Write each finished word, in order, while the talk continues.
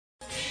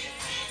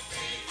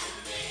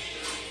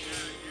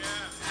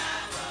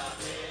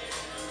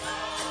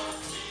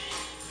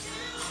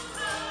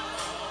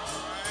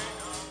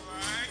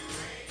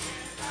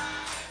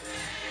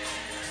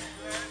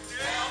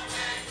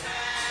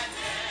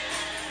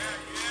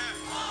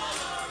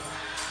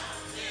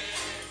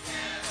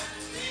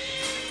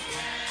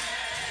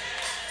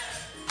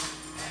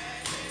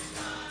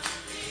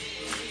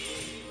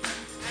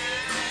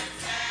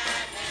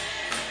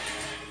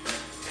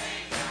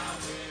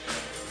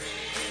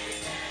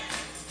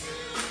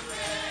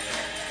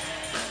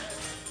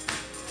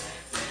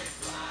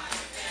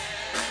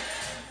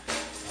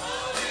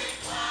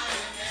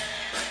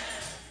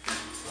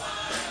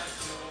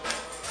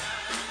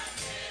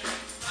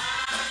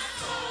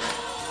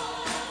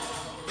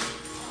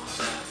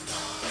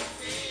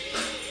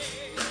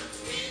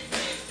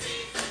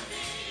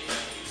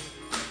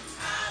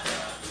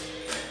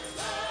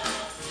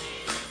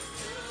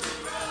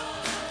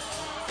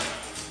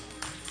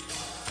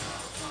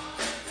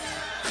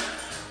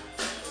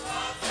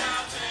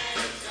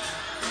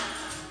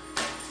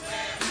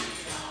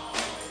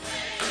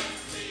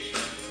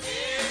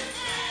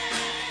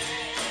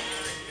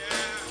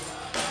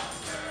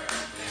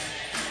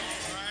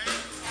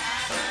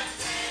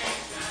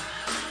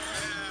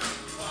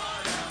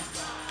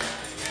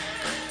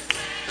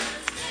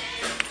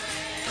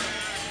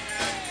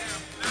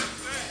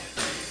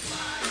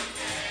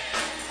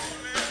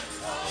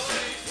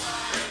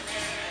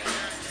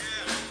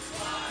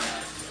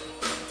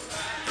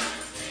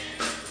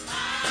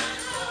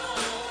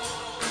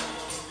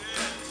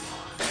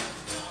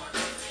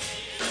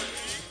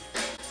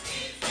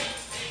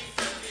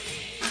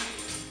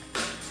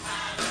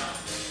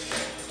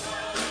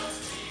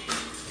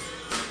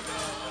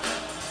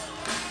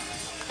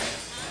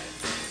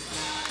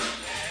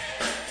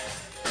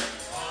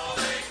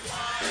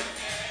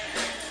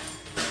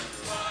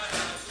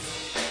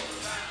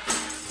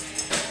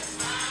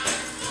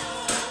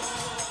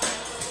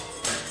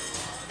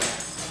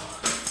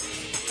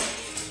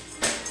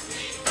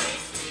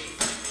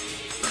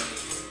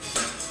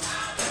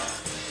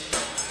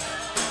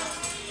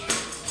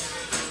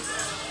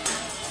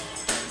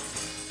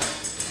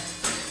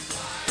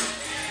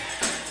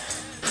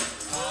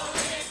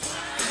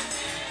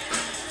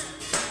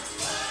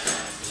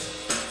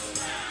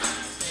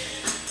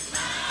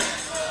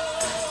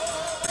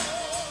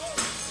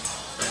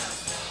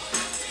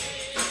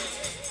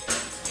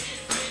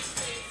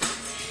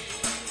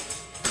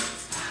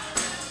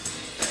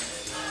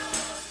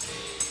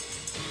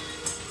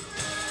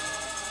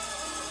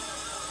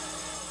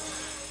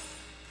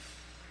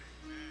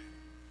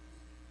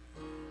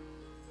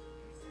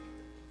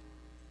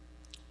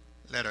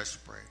Let us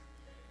pray.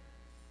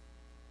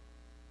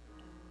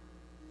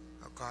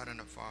 Our God and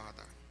our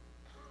Father,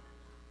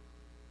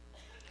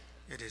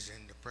 it is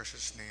in the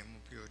precious name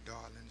of your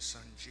darling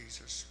Son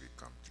Jesus we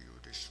come to you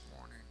this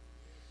morning.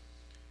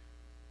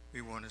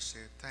 We want to say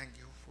thank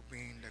you for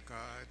being the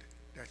God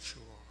that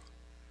you are.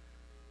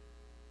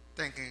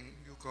 Thanking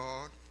you,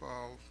 God,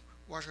 for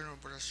watching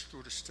over us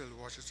through the still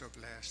waters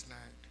of last night.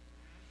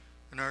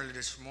 And early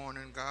this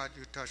morning, God,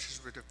 you touched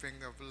us with the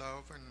finger of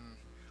love and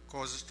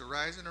caused us to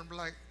rise in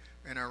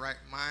our right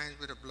minds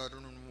with the blood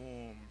and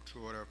warm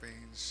throughout our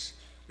veins.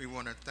 We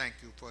want to thank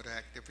you for the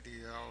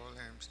activity of our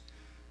limbs.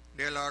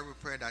 Dear Lord, we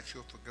pray that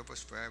you'll forgive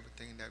us for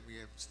everything that we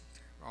have,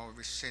 all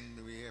the sin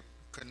we have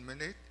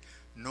committed,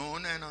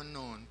 known and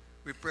unknown.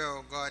 We pray,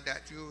 oh God,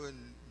 that you will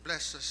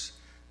bless us,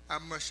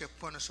 have mercy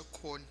upon us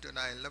according to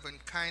thy loving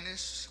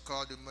kindness,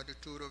 called the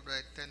multitude of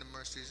thy tender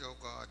mercies, O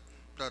God,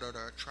 blot out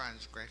our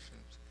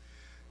transgressions.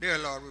 Dear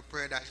Lord, we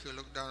pray that you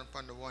look down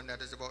upon the one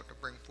that is about to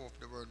bring forth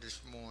the word this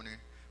morning.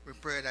 We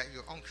pray that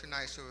you unction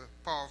us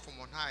with power from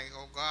on high,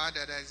 O God,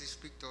 that as you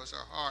speak to us,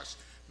 our hearts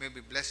may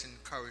be blessed and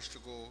encouraged to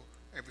go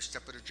every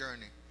step of the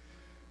journey.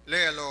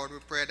 Dear Lord, we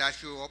pray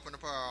that you open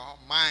up our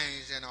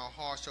minds and our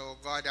hearts, O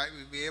God, that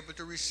we be able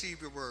to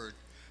receive your word.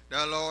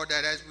 Dear Lord,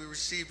 that as we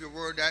receive your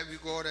word, that we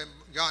go to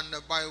yonder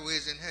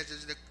byways and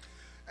hedges,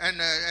 and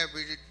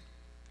every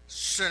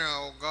sinner,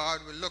 O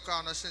God, will look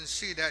on us and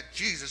see that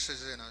Jesus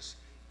is in us.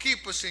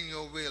 Keep us in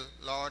your will,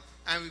 Lord,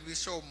 and we be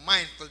so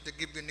mindful to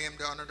give your name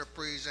the honor, the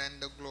praise,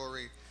 and the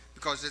glory,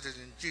 because it is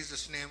in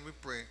Jesus' name we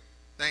pray.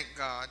 Thank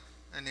God,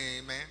 and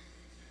amen.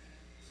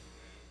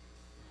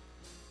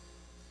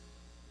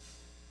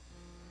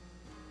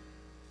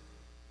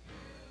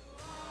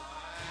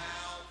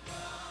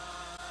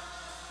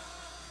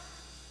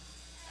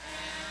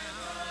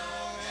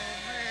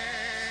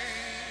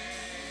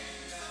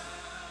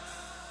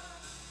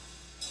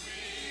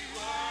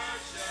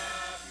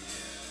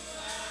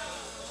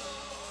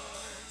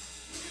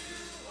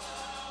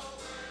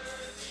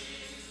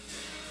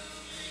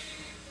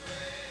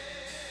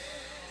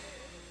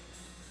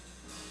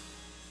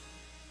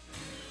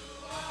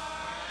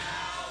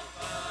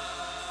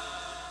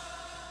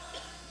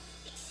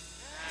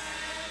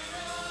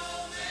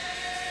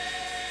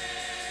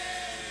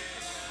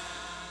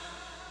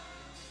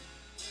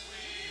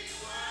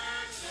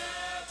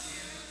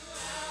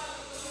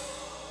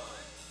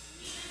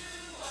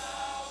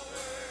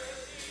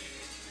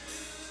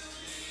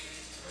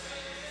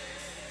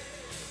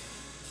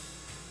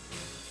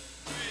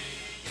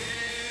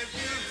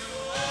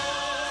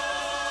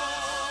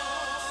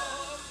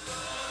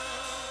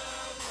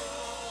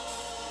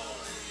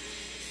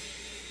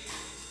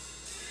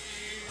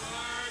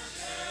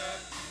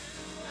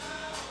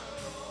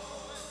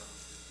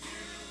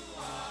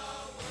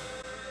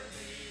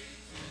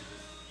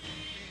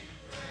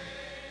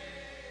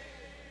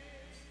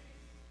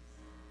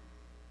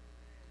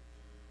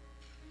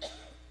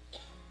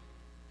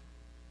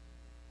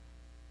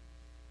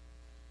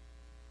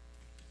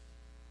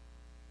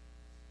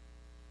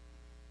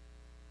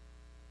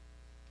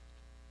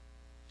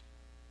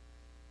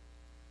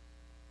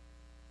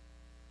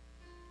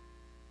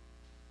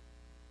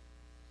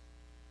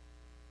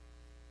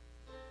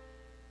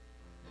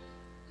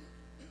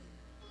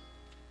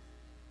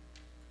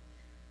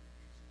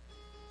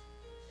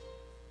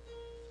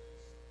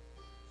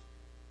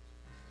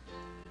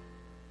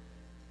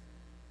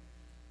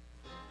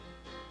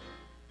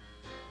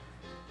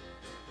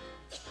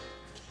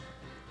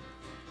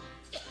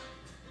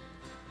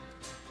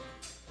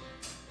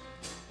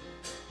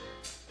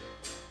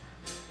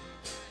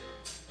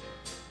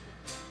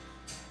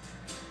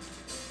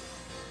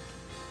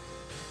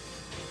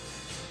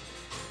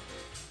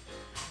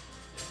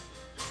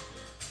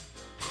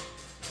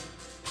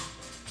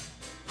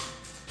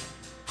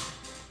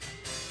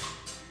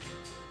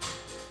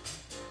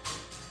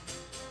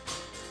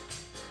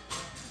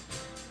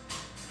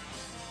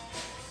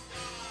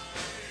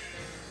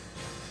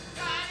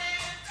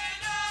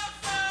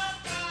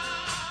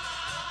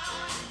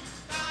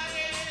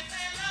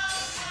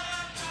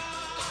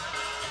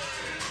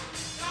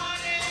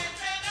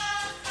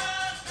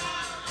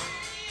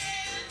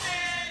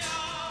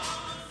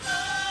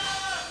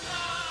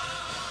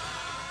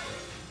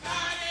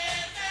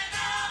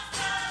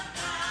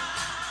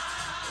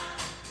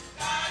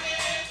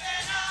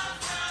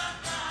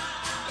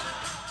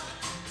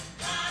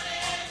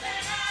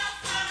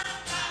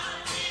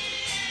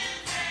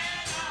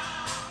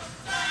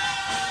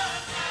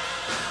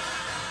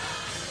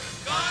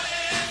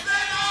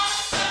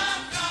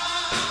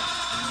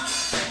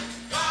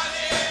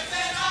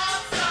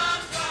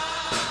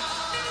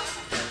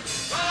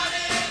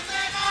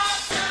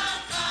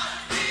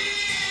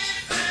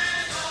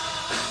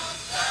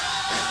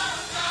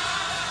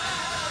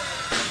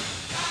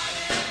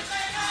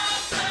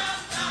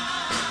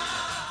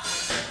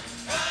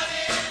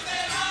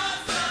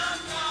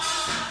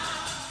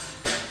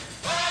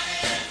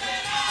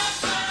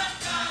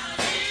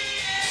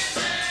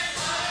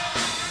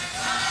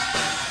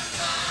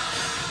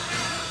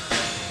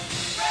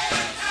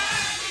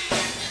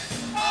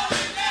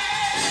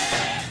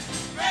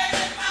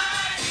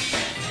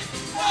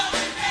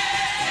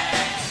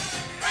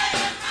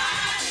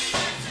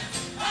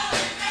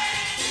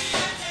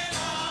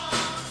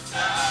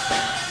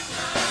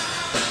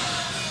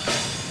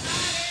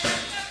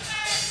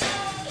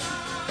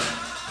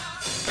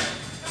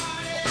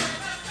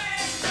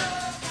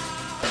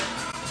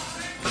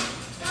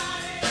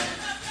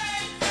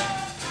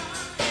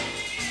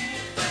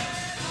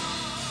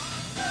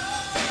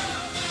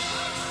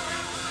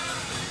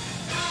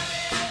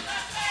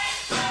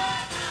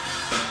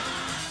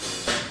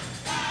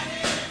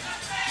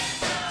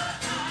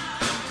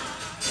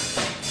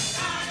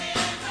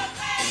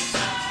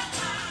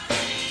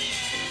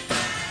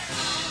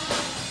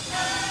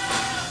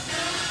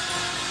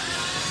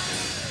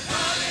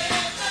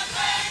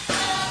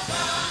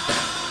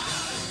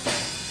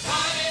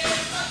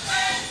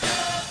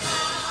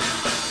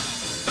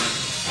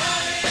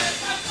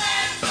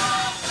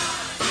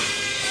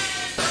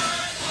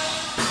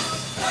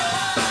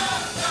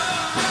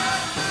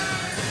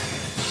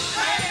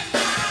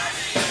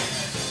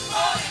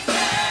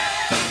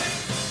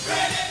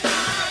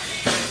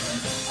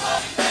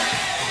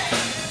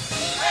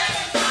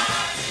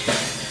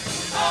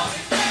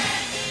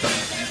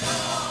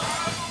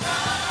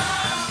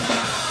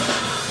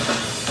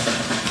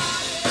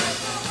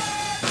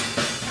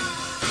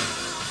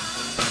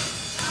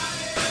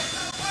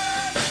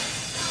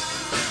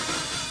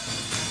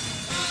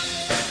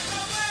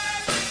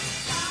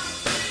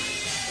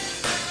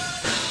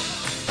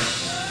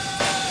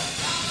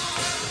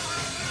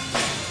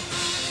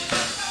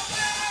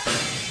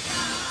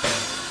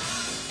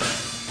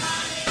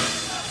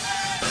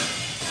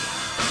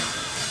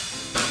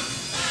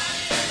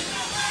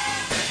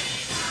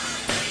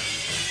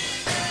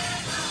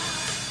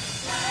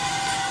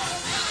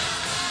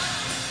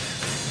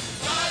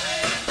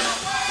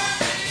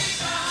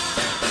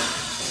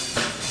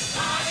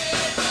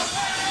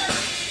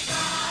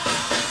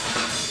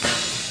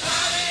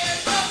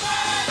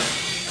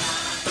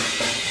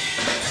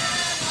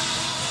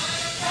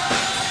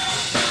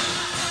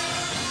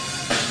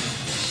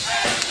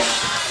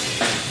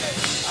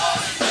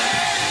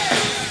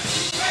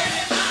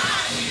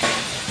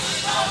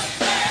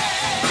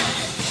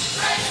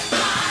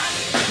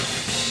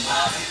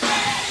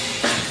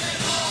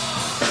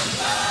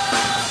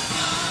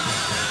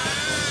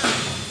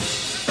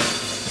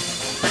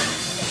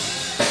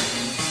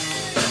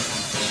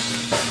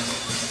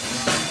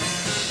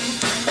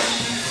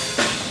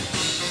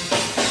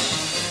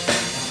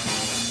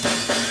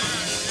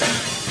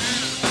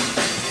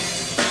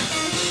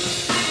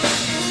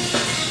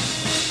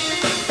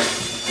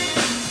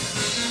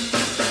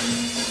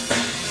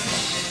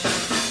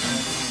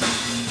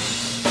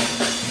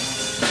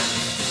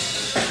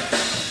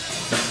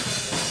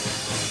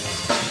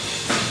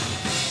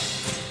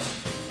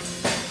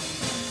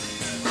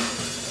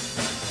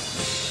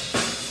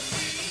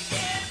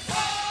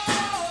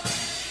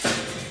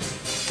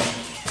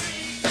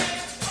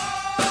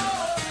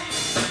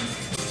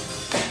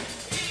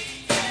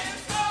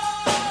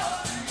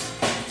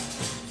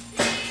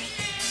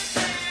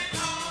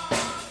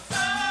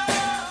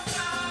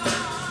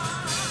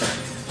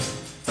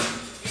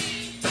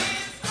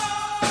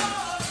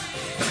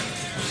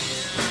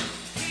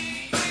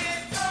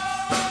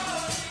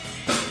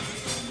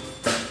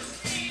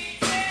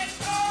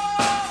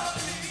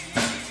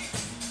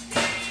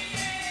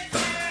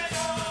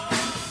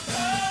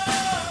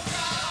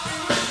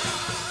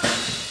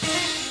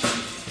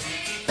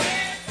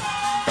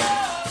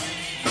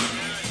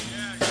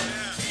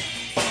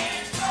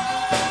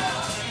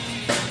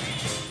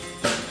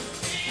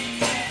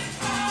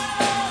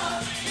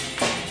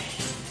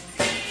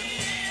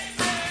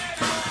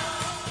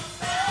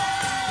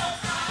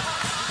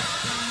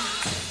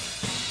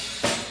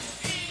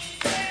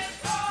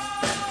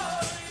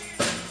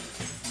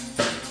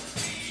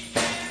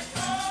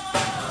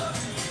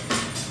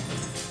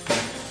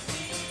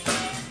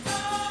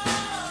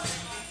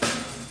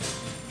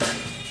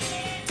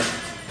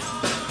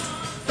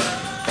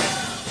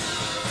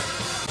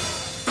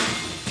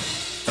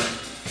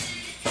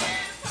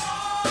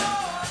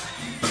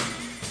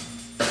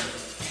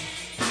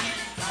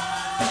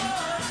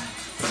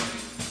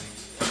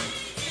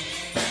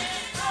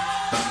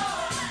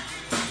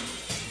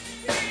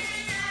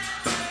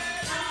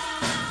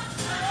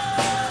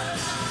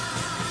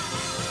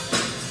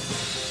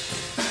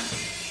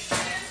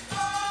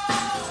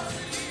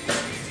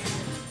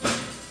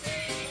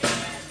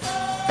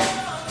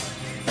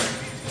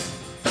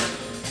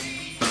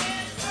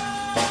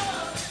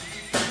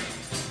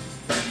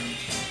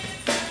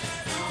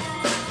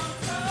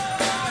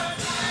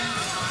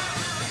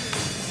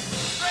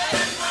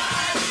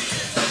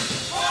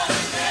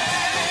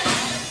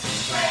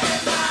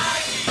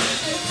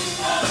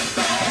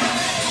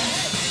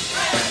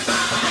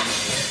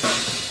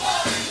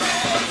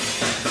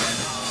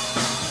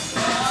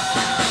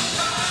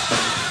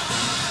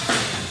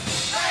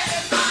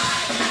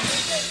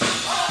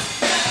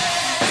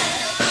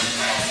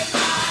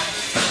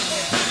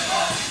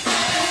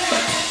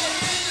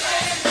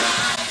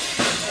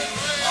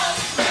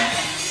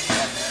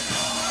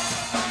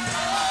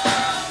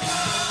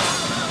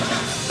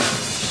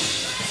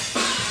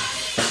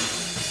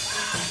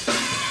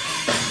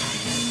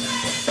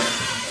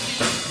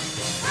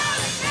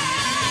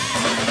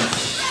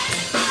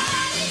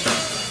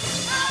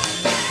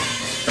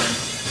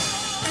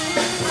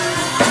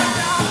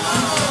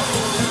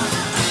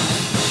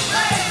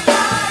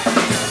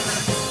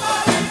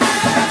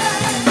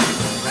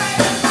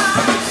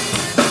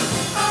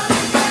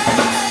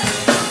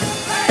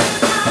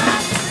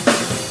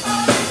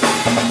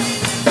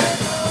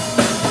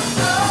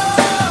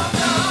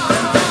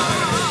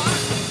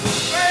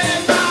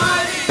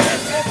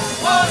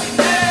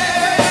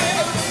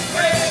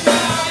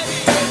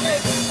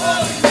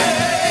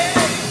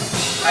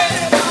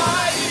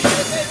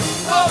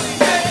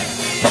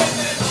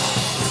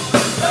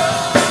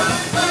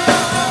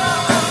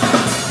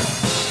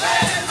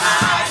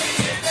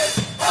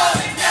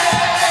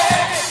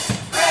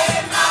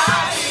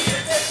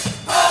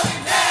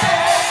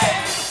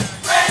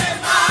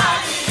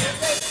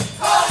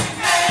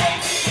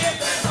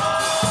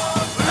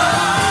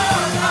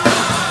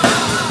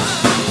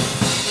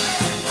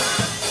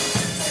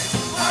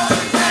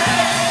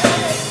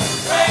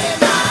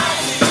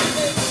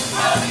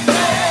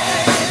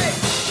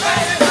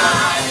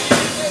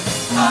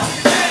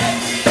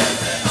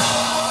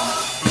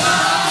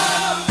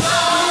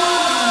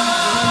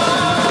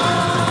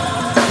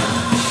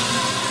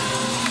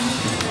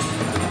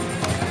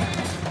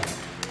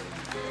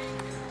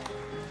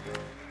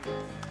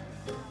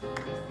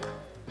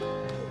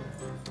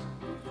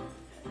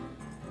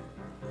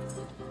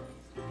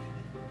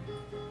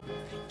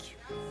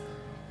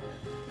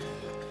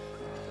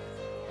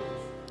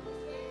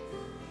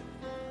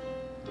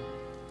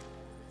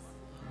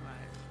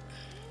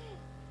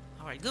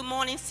 Good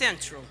morning,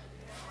 Central.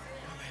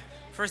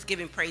 First,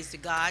 giving praise to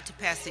God, to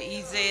Pastor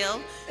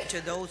Ezell,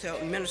 to those that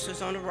are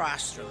ministers on the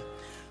rostrum.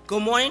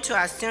 Good morning to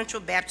our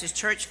Central Baptist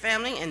Church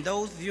family and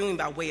those viewing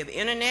by way of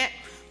internet.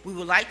 We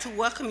would like to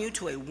welcome you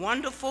to a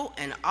wonderful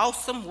and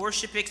awesome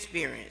worship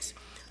experience.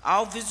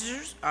 All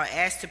visitors are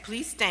asked to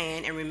please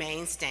stand and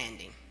remain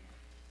standing.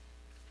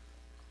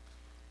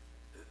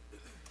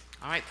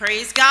 All right,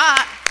 praise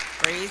God.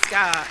 Praise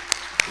God.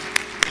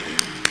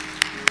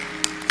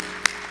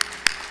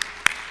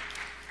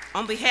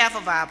 On behalf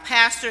of our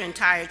pastor and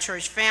entire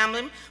church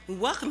family, we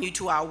welcome you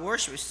to our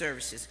worship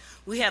services.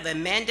 We have a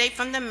mandate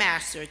from the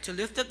Master to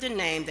lift up the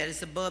name that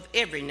is above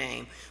every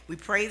name. We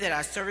pray that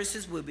our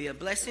services will be a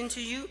blessing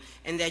to you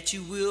and that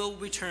you will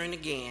return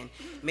again.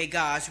 May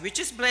God's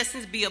richest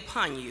blessings be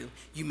upon you.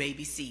 You may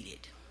be seated.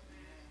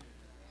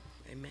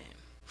 Amen.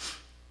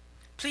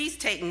 Please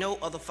take note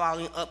of the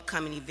following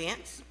upcoming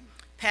events.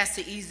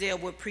 Pastor Ezell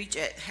will preach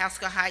at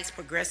Haskell Heights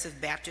Progressive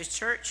Baptist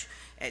Church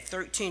at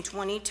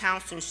 1320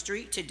 Townsend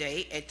Street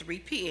today at 3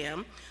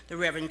 p.m. The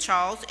Reverend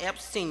Charles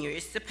Epps Sr.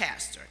 is the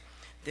pastor.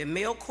 The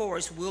male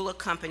chorus will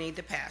accompany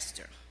the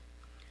pastor.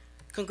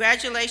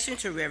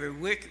 Congratulations to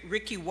Reverend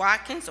Ricky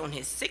Watkins on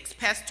his 6th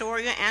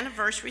pastoral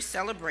anniversary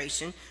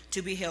celebration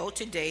to be held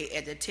today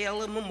at the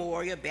Taylor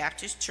Memorial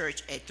Baptist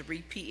Church at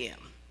 3 p.m.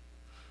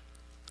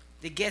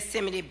 The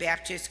Gethsemane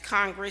Baptist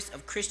Congress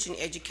of Christian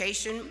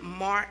Education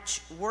March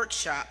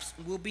workshops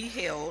will be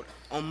held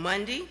on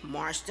Monday,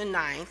 March the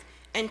 9th,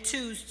 and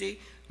Tuesday,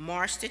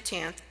 March the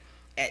 10th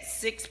at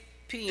 6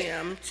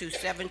 p.m. to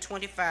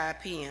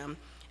 7:25 p.m.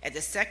 at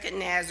the Second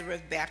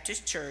Nazareth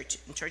Baptist Church.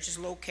 The church is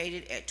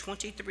located at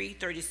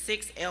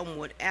 2336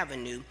 Elmwood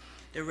Avenue.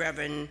 The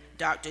Reverend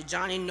Dr.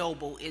 Johnny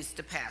Noble is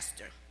the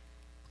pastor.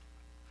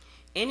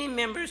 Any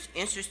members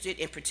interested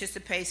in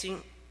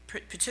participating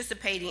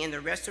in the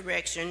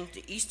Resurrection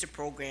to Easter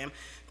program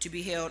to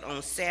be held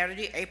on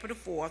Saturday, April the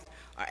 4th,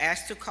 are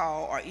asked to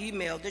call or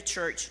email the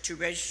church to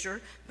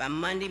register by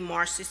Monday,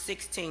 March the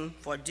 16th.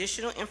 For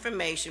additional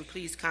information,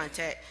 please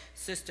contact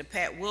Sister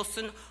Pat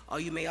Wilson, or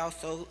you may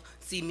also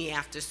see me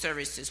after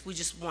services. We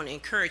just want to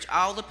encourage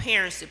all the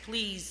parents to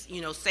please,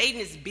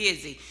 Satan is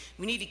busy.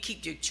 We need to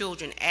keep your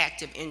children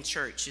active in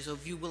church. So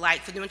if you would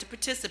like for them to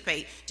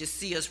participate, just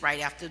see us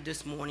right after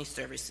this morning's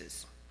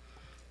services.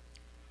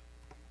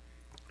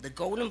 The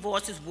Golden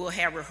Voices will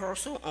have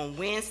rehearsal on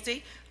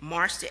Wednesday,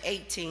 March the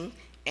 18th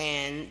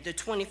and the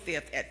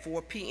 25th at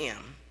 4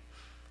 p.m.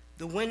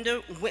 The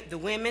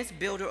Women's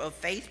Builder of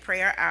Faith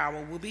Prayer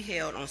Hour will be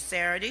held on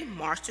Saturday,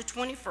 March the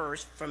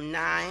 21st from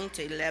 9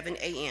 to 11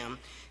 a.m.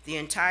 The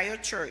entire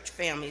church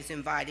family is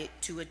invited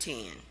to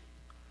attend.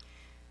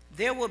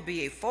 There will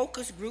be a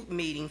focus group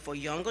meeting for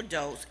young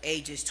adults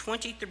ages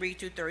 23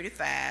 to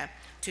 35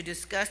 to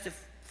discuss the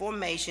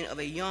formation of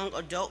a young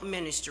adult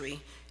ministry,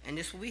 and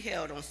this will be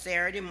held on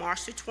Saturday,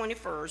 March the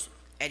 21st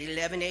at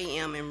 11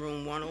 a.m. in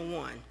room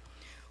 101.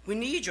 We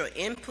need your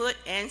input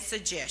and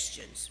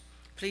suggestions.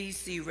 Please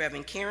see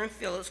Reverend Karen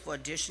Phillips for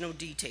additional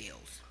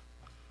details.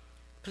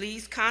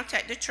 Please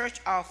contact the church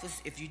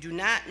office if you do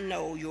not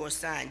know your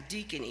assigned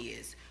deacon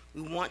is.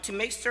 We want to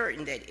make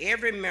certain that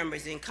every member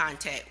is in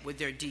contact with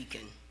their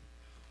deacon.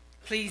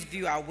 Please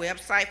view our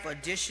website for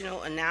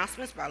additional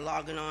announcements by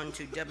logging on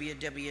to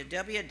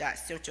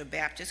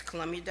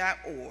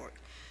www.centralbaptistcolumbia.org.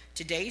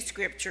 Today's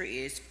scripture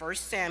is 1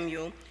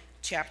 Samuel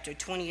chapter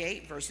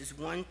 28, verses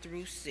 1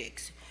 through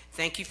 6.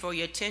 Thank you for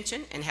your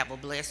attention and have a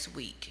blessed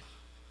week.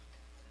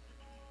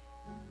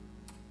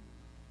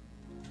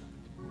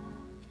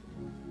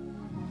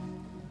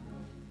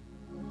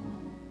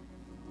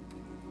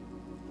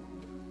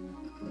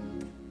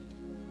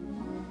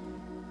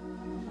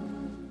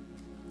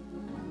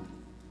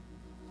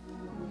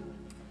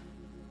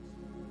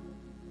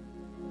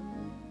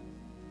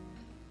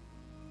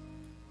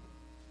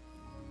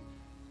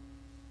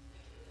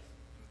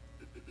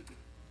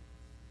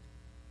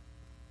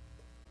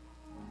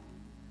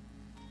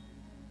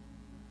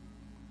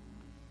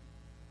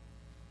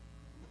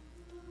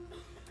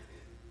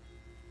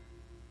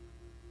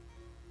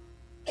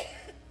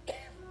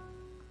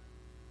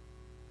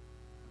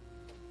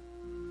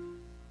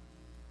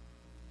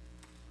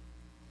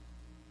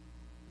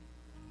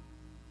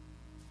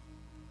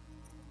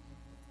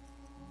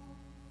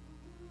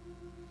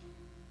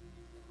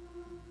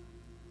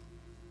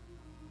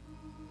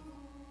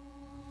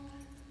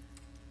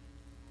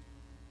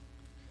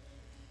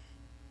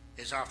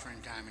 It's offering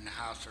time in the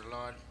house of the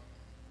Lord.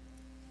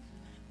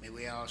 May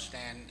we all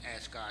stand and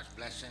ask God's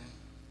blessing.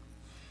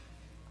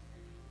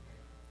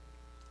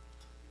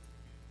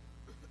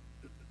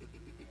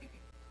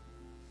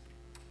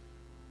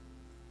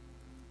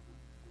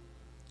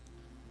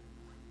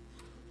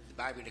 The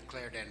Bible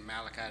declared in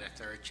Malachi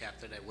the 3rd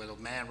chapter that will a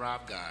man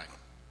rob God,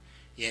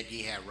 yet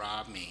ye have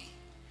robbed me.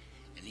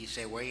 And he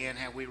said, wherein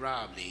have we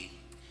robbed thee?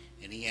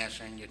 And he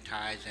answered, in your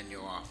tithes and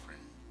your offering.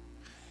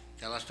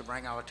 Tell us to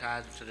bring our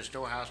tithes into the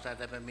storehouse that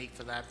they may meet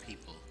for thy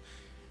people.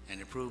 And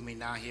to prove me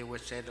now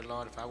herewith, said the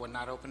Lord, if I would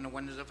not open the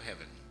windows of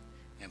heaven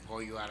and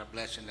pour you out a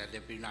blessing that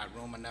there be not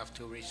room enough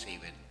to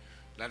receive it.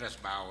 Let us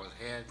bow our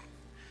head.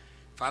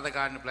 Father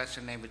God, in the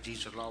blessed name of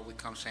Jesus, Lord, we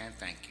come saying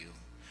thank you.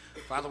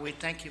 Father, we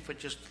thank you for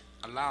just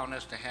allowing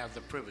us to have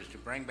the privilege to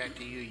bring back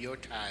to you your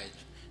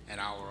tithes and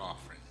our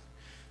offering.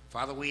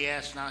 Father, we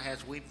ask now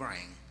as we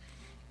bring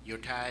your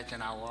tithes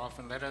and our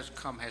offering, let us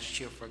come as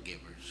cheerful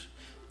givers,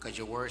 because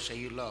your word say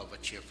you love a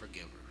cheerful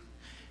giver.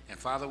 And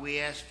Father, we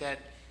ask that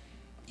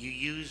you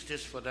use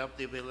this for the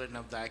upbuilding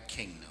of thy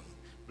kingdom.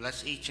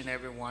 Bless each and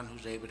every one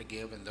who's able to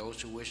give and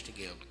those who wish to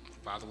give.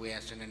 Father, we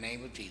ask in the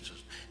name of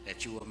Jesus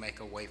that you will make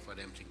a way for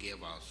them to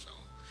give also.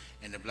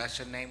 In the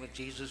blessed name of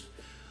Jesus,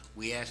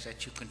 we ask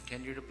that you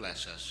continue to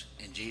bless us.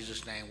 In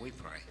Jesus' name we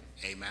pray.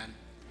 Amen.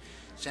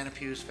 Center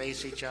pews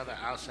face each other,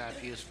 outside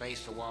pews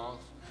face the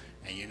walls,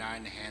 and unite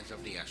in the hands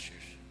of the ushers.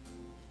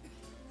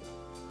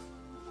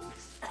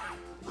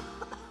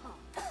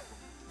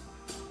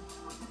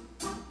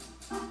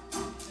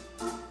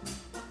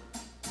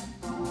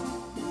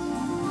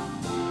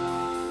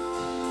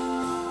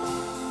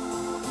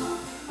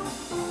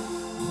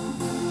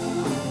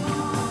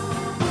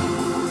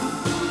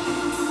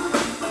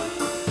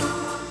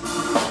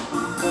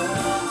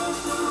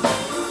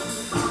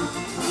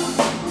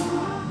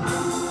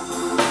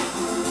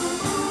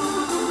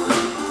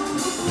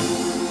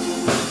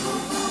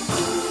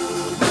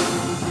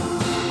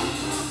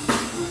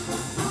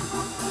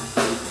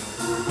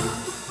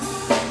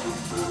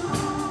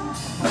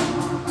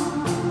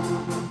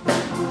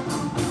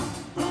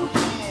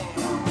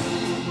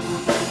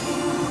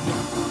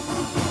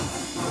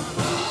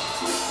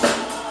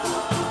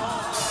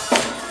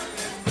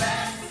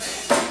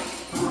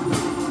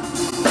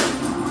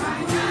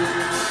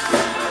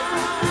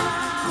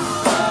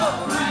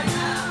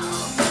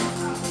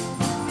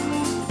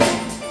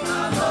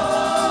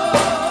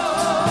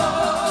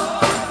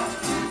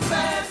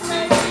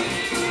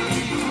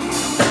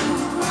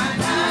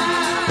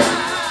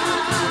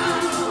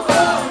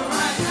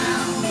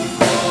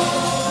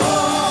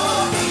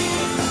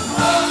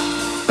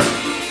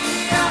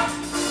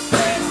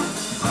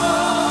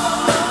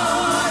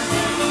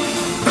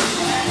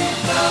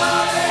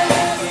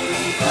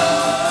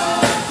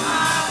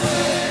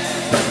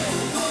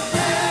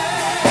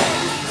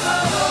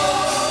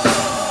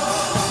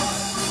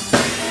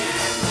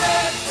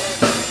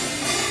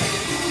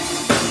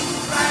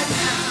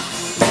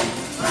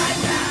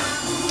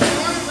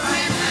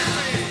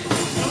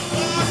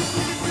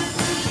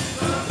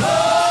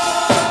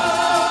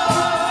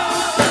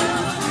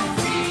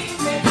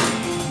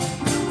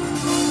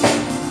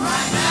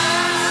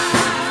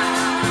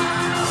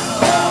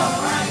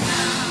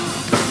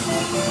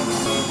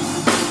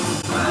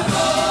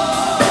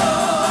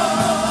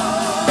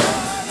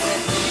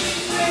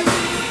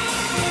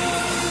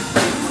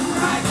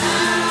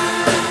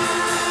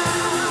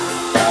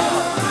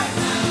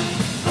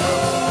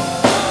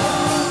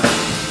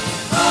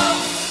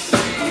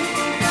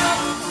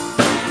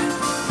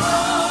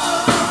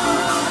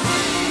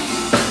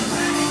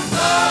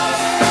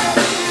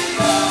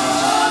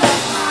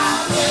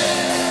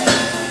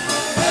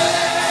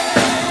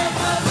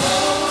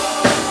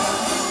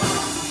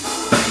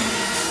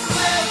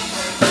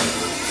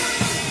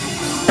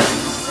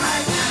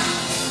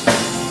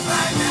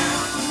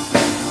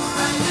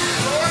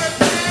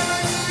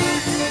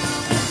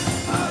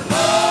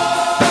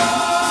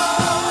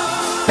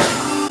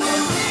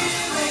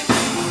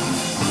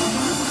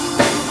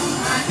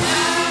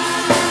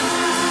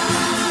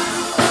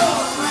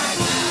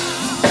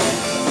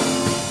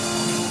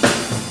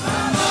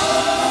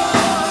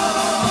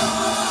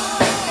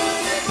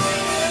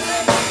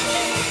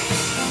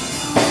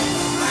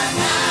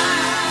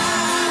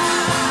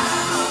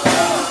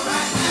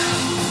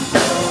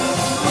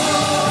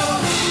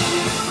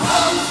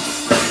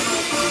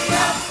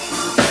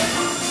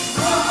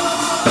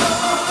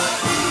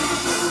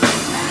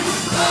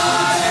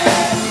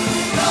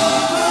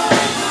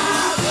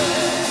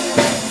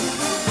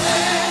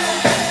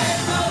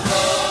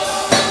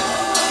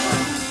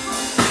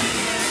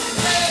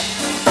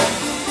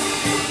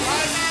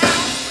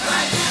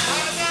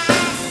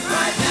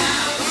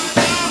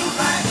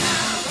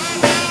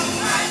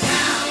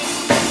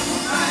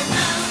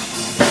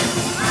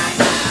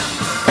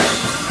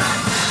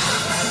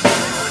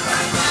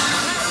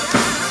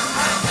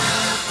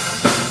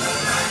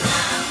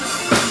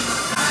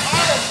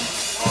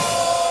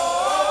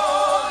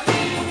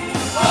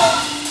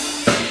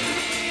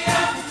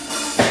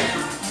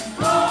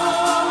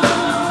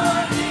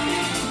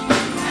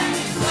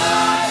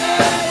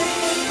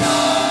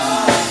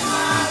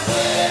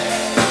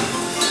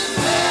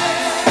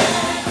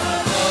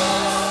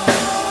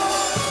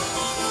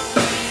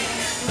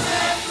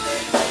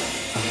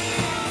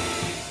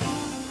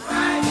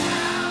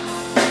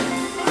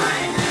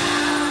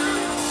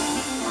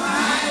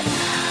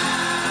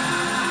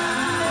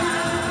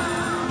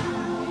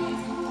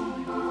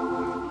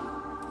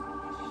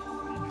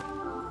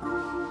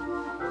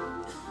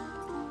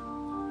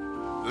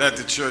 Let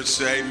the church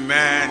say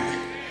amen.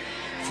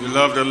 If you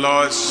love the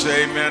Lord,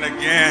 say amen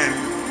again.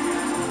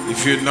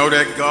 If you know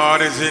that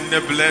God is in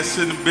the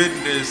blessing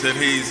business and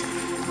he's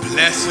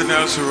blessing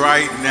us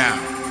right now,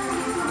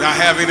 Do I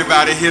have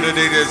anybody here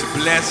today that's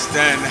blessed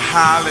and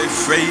highly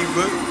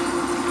favored?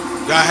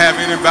 Do I have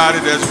anybody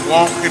that's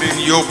walking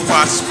in your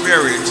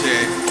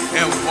prosperity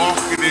and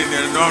walking in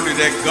the anointing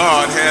that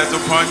God has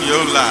upon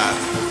your life?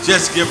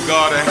 Just give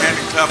God a hand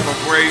and clap of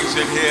praise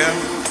in here.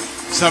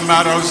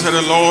 Somebody else said,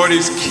 the Lord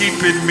is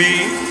keeping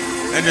me,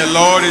 and the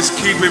Lord is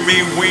keeping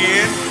me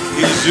when?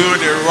 He's doing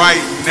it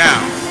right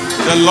now.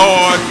 The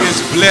Lord is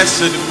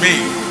blessing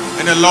me,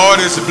 and the Lord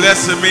is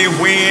blessing me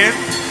when?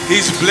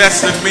 He's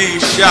blessing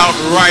me. Shout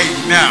right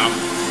now.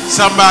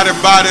 Somebody's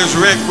body is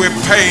wrecked with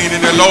pain,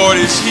 and the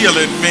Lord is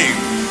healing me,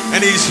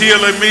 and He's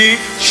healing me.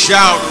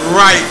 Shout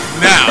right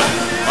now.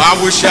 I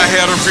wish I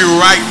had a few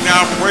right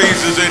now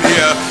praises in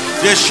here.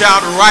 Just shout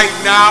right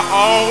now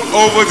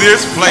all over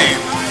this place.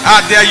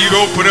 I dare you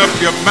to open up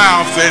your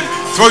mouth and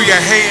throw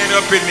your hand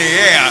up in the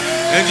air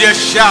and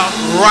just shout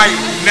right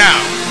now.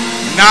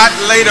 Not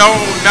later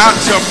on, not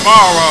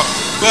tomorrow,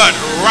 but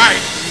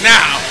right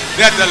now.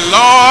 That the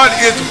Lord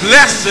is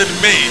blessing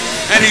me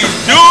and He's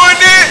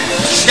doing it.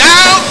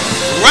 Shout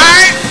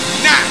right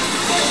now.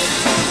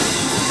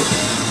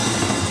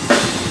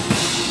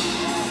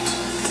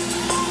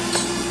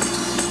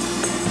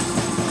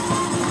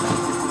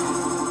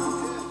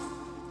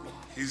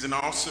 He's an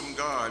awesome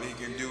God. He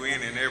can do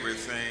any and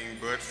everything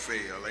but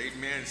fail.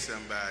 Amen,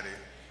 somebody.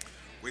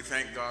 We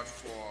thank God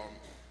for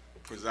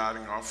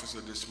presiding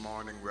officer this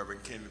morning,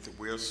 Reverend Kenneth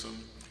Wilson,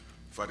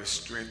 for the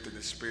strength and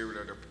the spirit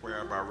of the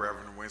prayer by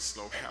Reverend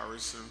Winslow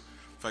Harrison,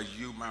 for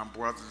you, my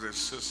brothers and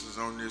sisters,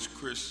 on this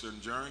Christian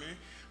journey,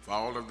 for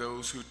all of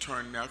those who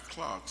turn their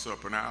clocks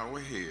up an hour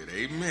ahead.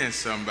 Amen,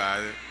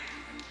 somebody.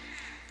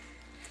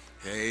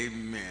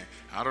 Amen.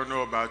 I don't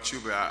know about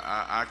you, but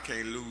I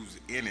can't lose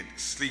any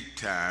sleep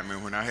time.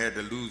 And when I had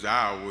to lose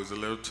hours, it was a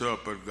little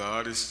tough, but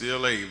God is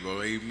still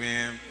able.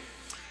 Amen.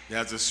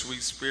 There's a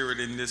sweet spirit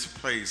in this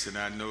place, and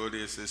I know it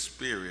is the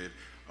spirit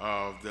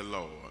of the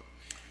Lord.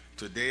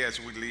 Today, as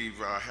we leave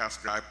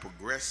Haskell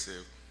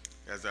Progressive,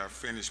 as I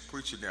finish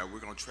preaching now, we're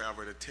going to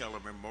travel to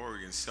Taylor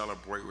Memorial and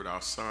celebrate with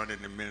our son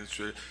in the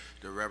ministry,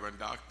 the Reverend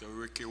Dr.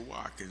 Ricky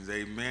Watkins.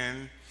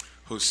 Amen.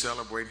 Who's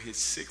celebrating his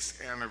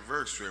 6th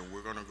anniversary, and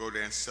we're going to go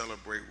there and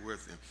celebrate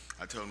with him.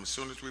 I told him as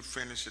soon as we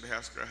finish at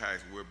Haskell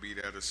Heights, we'll be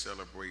there to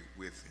celebrate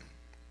with him.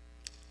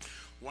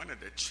 One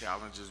of the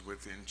challenges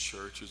within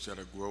churches that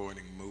are growing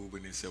and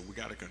moving is that we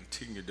got to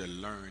continue to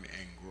learn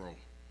and grow.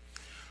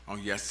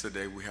 On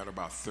yesterday, we had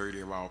about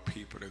 30 of our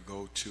people to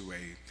go to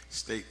a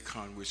State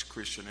Congress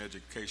Christian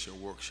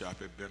Education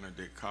workshop at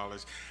Benedict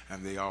College,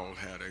 and they all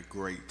had a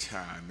great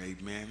time.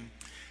 Amen.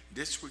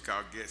 This week,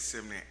 our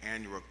Gethsemane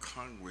Annual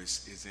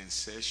Congress is in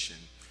session.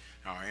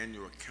 Our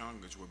annual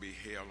Congress will be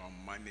held on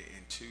Monday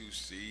and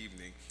Tuesday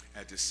evening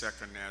at the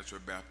Second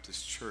Nazareth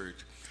Baptist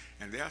Church.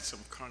 And there are some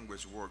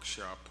Congress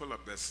workshops. Pull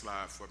up that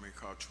slide for me,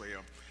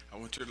 Cartrell. I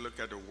want you to look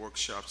at the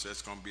workshops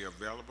that's going to be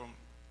available.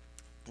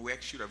 We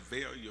ask you to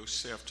avail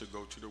yourself to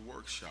go to the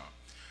workshop.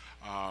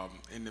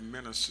 In the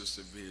Ministers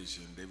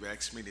Division, they've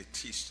asked me to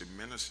teach the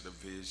Minister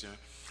Division.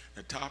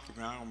 The topic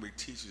I'm going to be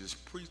teaching is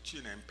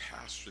preaching and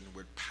pastoring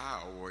with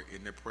power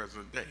in the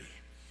present day.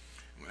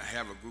 When I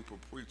have a group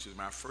of preachers,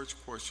 my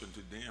first question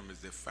to them is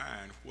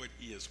define what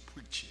is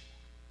preaching.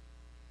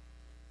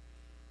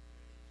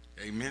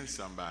 Amen,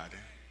 somebody.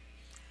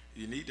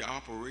 You need to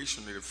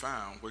operationally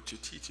define what you're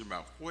teaching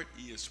about. What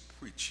is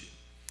preaching?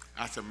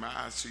 I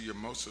surmise to you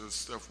most of the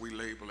stuff we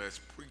label as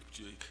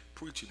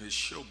preaching is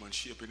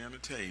showmanship and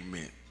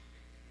entertainment.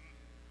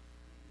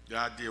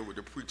 I deal with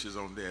the preachers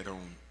on that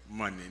on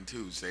Monday and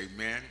Tuesday,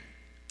 amen.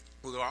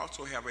 We'll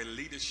also have a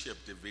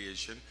leadership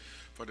division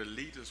for the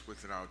leaders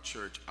within our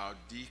church, our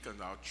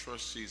deacons, our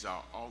trustees,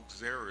 our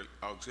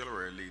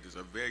auxiliary leaders.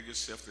 Avail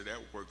yourself to that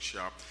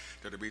workshop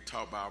that will be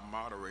taught by our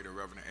moderator,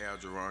 Reverend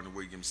Algernon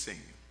Williams Sr.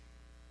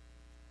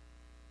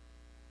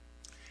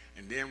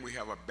 And then we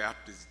have a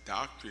Baptist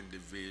doctrine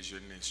division,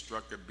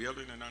 instructor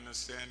building and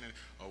understanding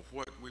of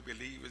what we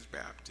believe is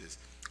Baptist.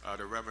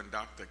 The Reverend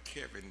Dr.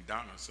 Kevin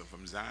Donaldson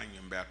from Zion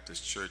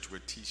Baptist Church will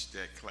teach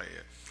that class.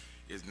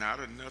 It's not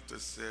enough to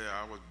say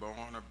I was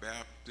born a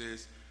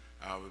Baptist,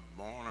 I'm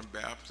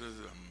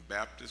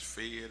Baptist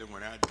fed, and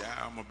when I die,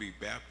 I'm going to be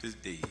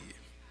Baptist dead.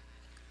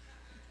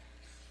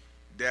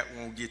 That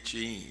won't get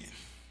you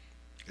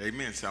in.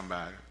 Amen,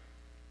 somebody.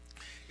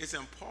 It's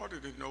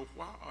important to know,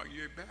 why are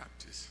you a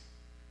Baptist?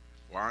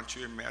 Why aren't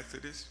you a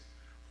Methodist?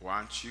 Why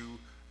aren't you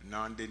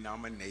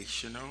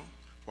non-denominational?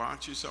 Why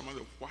aren't you some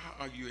other? Why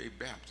are you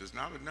a Baptist?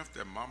 Not enough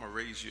that mama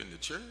raised you in the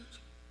church.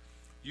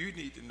 You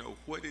need to know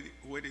what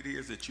it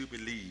is that you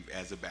believe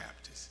as a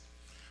Baptist.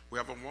 We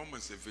have a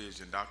women's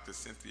division. Dr.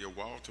 Cynthia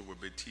Walter will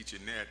be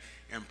teaching that,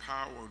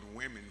 empowering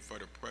women for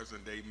the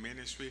present day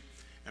ministry,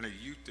 and a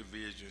youth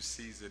division,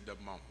 seizing the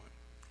moment.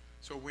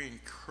 So we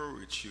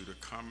encourage you to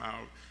come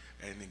out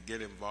and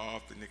get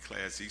involved in the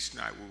class. Each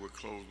night we will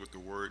close with the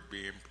word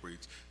being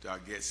preached to our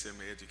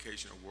Gethsemane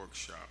Educational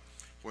Workshop.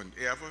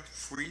 Whenever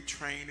free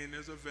training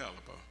is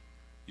available,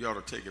 you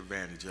ought to take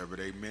advantage of it,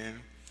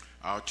 amen.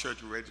 Our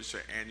church register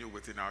annual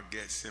within our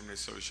Gethsemane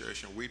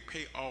Association. We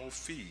pay all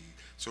fees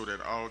so that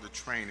all the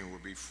training will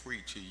be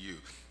free to you.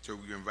 So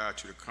we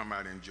invite you to come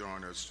out and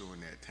join us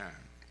during that time.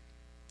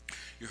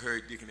 You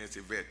heard Deaconess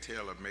Yvette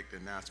Taylor make the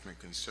announcement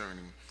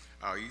concerning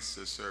our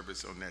Easter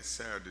service on that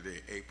Saturday,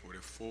 April the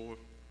 4th.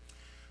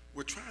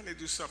 We're trying to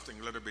do something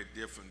a little bit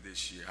different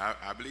this year.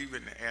 I believe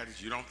in the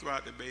adage, you don't throw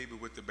out the baby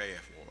with the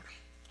bathwater.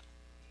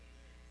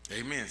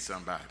 Amen,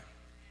 somebody.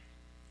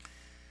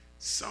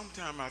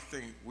 Sometimes I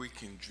think we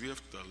can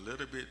drift a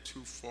little bit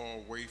too far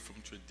away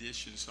from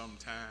tradition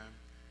sometimes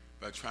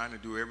by trying to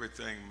do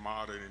everything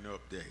modern and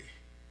updated.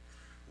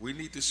 We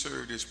need to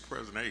serve this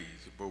present age,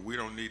 but we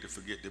don't need to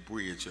forget the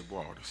bridge that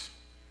brought us.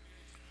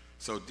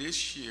 So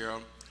this year,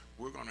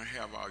 we're going to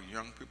have our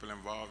young people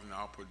involved in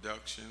our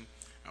production,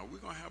 and we're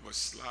going to have a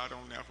slide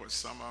on there where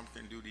some of them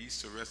can do the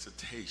Easter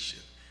recitation.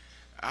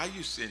 I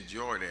used to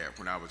enjoy that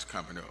when I was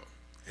coming up.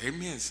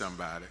 Amen,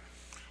 somebody.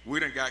 We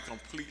done got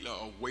completely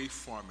away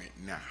from it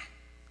now.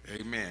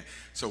 Amen.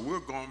 So we're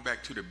going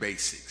back to the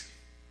basics.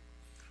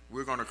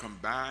 We're going to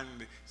combine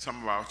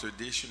some of our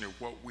tradition and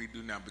what we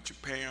do now. But your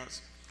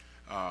parents,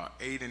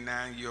 8 and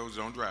 9-year-olds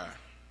don't drive.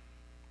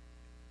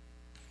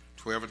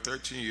 12 and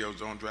 13-year-olds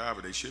don't drive,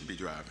 or they shouldn't be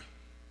driving.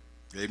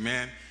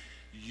 Amen.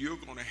 You're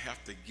going to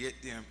have to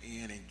get them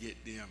in and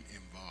get them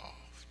involved.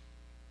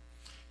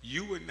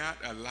 You would not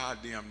allow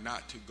them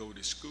not to go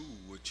to school,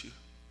 would you?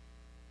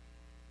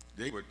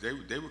 They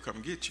would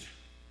come get you.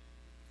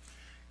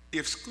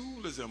 If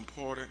school is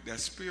important, that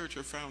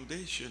spiritual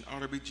foundation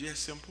ought to be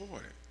just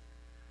important.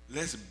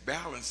 Let's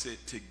balance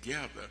it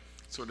together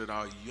so that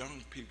our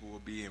young people will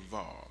be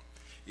involved.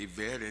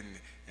 Yvette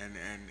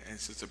and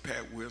Sister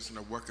Pat Wilson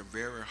are working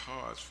very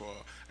hard for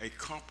a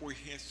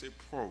comprehensive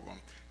program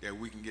that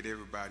we can get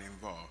everybody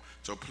involved.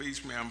 So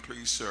please, ma'am,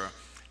 please, sir,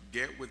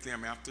 get with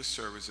them after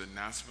service. The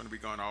announcement will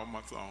be going all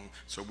month long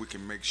so we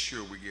can make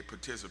sure we get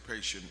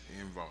participation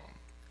involved.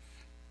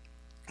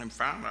 And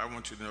finally, I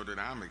want you to know that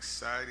I'm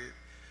excited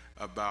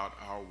about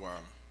our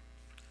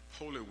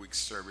Holy Week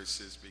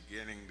services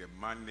beginning the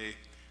Monday,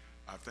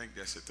 I think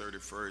that's the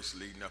 31st,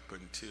 leading up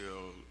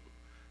until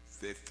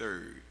the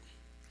 3rd.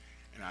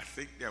 And I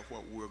think that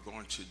what we're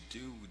going to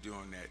do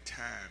during that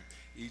time,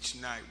 each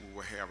night we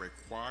will have a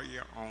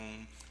choir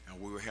on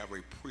and we will have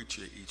a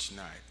preacher each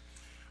night.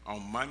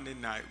 On Monday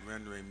night,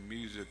 rendering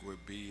music will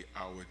be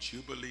our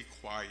Jubilee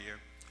Choir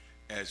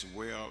as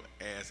well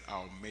as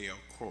our male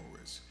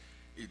chorus.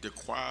 The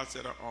choirs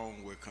that are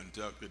on will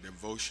conduct the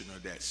devotion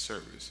of that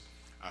service.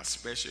 Our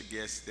special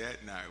guest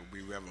that night will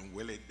be Reverend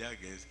Willie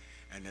Duggins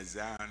and the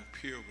Zion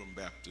Pilgrim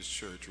Baptist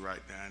Church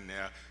right down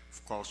there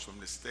across from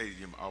the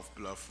stadium off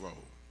Bluff Road.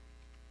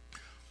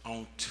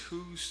 On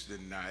Tuesday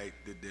night,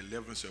 the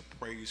Deliverance of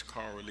Praise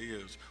Choral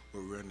Lives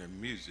will run the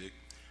music.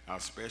 Our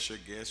special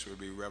guest will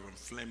be Reverend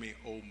Fleming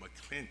O.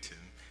 McClinton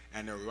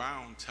and the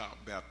Round Top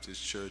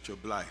Baptist Church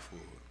of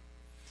Blythewood.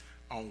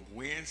 On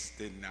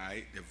Wednesday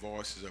night, the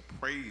Voices of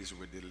Praise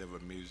will deliver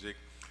music.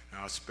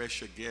 And our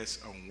special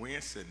guest on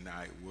Wednesday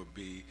night will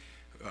be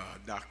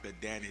Dr.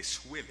 Danny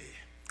Swilly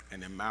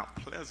and the Mount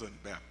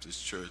Pleasant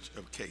Baptist Church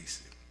of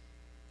Casey.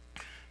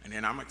 And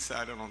then I'm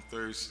excited on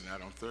Thursday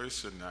night. On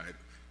Thursday night,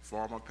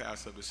 former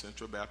pastor of the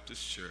Central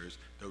Baptist Church,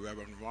 the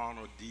Reverend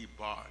Ronald D.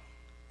 Barton,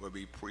 will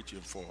be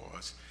preaching for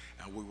us,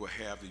 and we will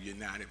have the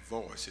United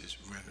Voices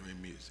rendering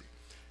music.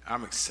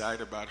 I'm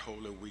excited about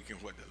Holy Week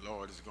and what the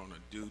Lord is going to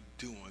do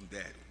during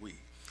that week.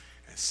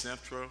 And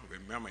Central,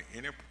 remember,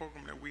 any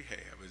program that we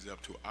have is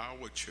up to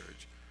our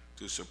church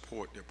to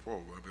support the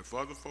program. If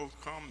other folks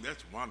come,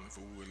 that's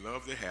wonderful. We would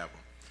love to have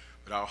them.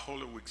 But our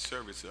Holy Week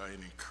services are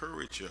and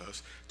encourage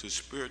us to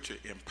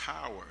spiritually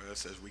empower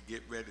us as we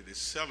get ready to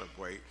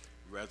celebrate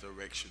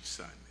Resurrection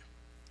Sunday.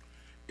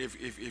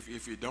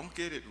 If you don't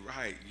get it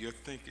right, you'll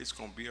think it's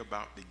going to be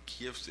about the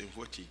gifts and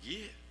what you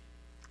get.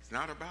 It's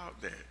not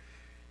about that.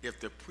 If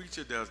the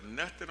preacher does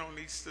nothing on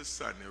Easter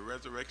Sunday,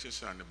 Resurrection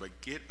Sunday, but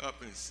get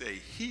up and say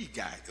he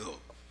got up,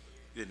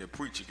 then the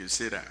preacher can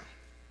sit down.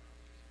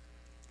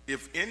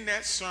 If in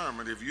that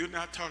sermon, if you're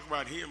not talking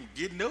about him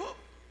getting up,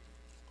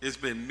 it's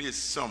been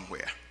missed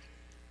somewhere,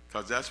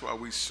 because that's why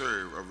we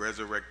serve a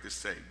resurrected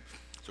Savior.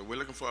 So we're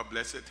looking for a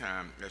blessed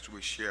time as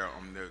we share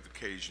on the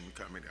occasion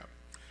coming up.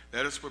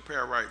 Let us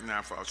prepare right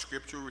now for our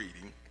scripture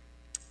reading.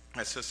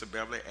 As Sister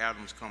Beverly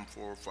Adams come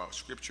forward for our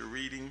scripture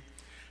reading,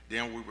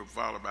 then we will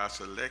follow by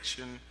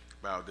selection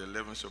by our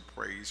Deliverance of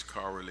Praise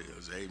Choral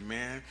Lives.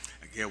 Amen.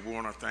 Again, we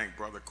want to thank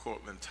Brother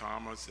Cortland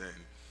Thomas,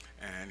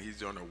 and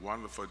he's done a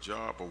wonderful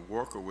job of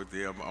working with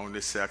them on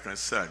this second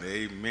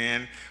Sunday.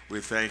 Amen.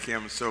 We thank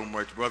him so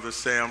much. Brother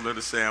Sam,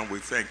 Little Sam, we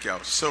thank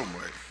y'all so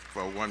much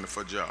for a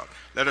wonderful job.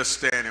 Let us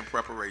stand in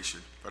preparation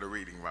for the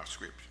reading of our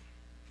scripture.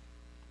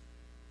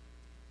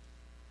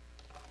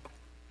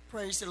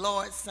 Praise the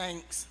Lord,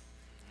 saints.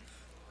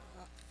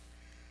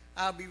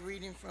 I'll be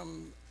reading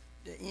from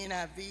the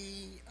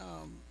NIV,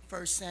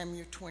 1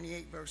 Samuel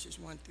 28, verses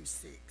 1 through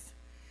 6.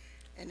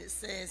 And it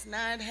says,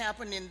 "Now it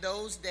happened in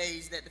those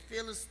days that the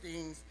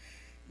Philistines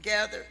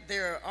gathered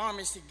their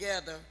armies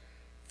together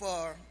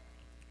for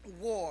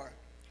war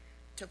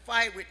to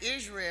fight with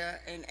Israel,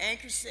 and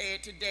Achish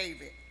said to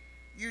David,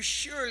 "You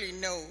surely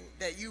know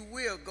that you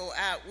will go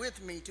out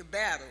with me to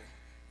battle,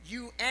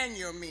 you and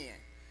your men."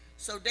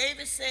 So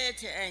David said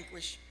to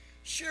Achish,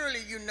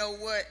 "Surely you know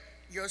what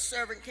your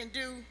servant can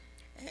do."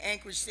 And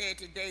Achish said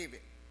to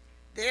David,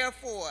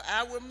 "Therefore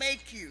I will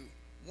make you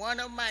one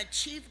of my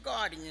chief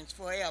guardians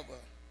forever."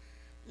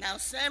 Now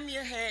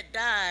Samuel had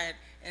died,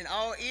 and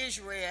all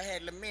Israel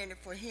had lamented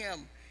for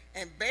him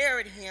and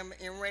buried him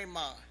in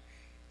Ramah,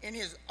 in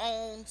his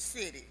own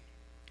city.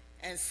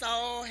 And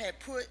Saul had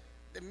put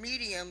the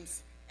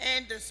mediums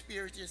and the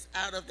spirits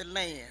out of the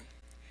land.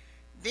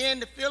 Then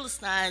the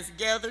Philistines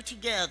gathered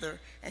together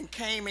and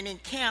came and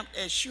encamped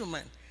at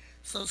Shuman.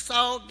 So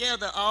Saul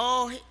gathered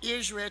all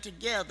Israel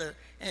together,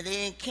 and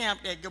they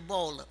encamped at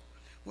Gilboa.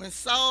 When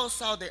Saul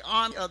saw the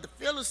army of the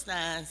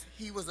Philistines,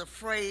 he was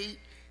afraid,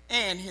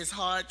 and his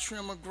heart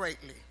trembled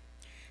greatly.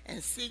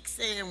 And 6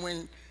 said,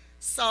 when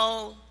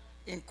Saul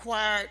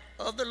inquired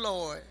of the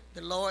Lord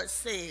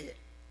said,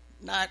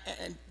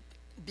 and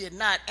did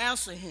not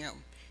answer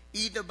him,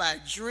 either by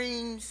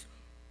dreams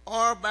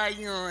or by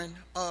Urim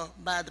or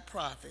by the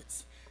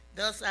prophets.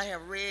 Thus I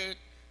have read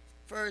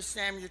 1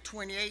 Samuel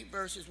 28,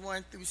 verses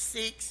 1 through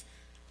 6,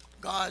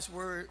 God's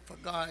word for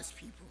God's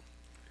people.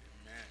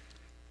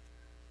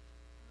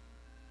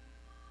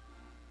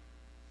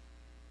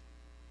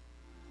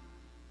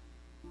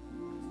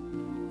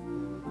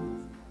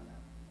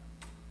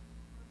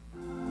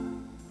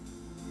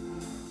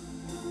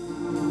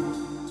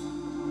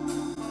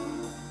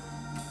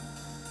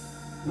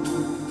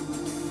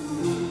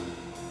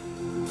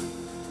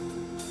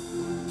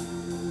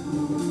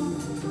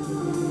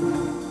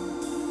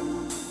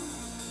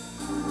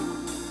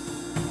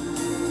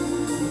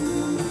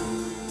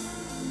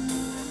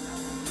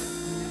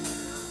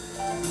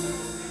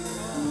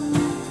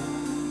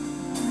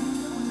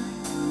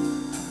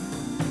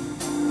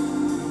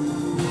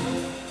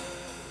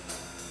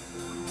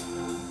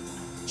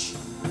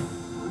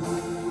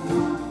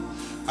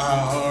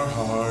 Our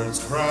hearts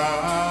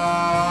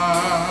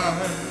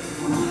cry,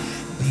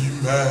 be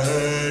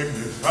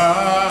magnified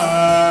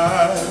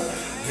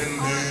in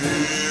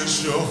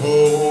this your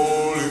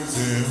holy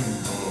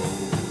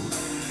temple,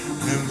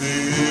 in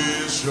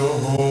this your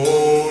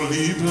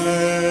holy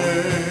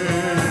place,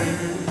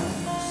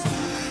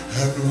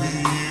 and we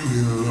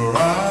will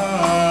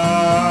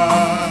rise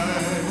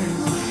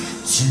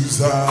to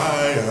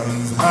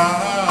Zion's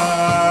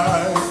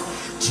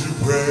heights to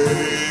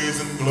praise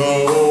and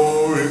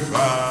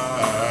glorify.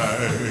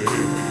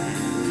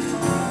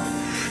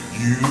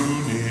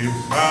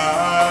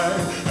 Unified,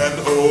 and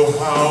oh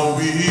how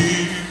we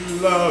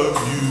love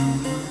you,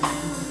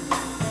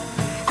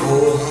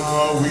 oh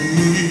how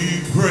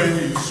we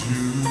praise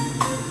you,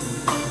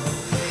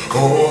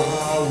 oh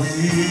how we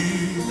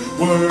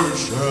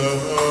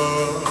worship,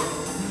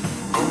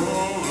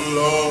 oh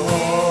Lord,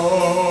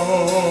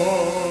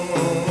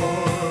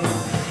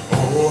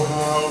 oh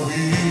how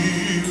we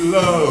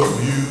love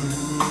you,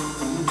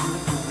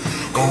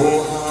 oh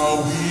how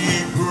we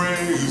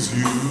praise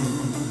you,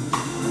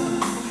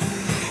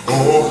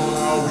 oh,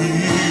 how we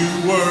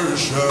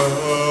worship,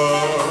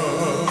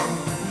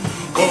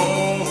 oh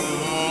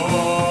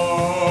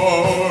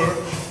Lord,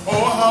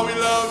 oh, how we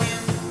love you,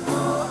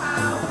 oh,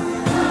 how we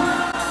love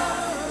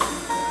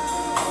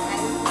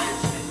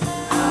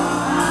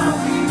you, oh, how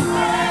we praise you,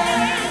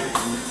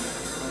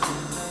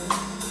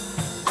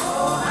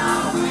 oh,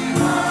 how we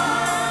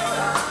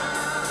worship,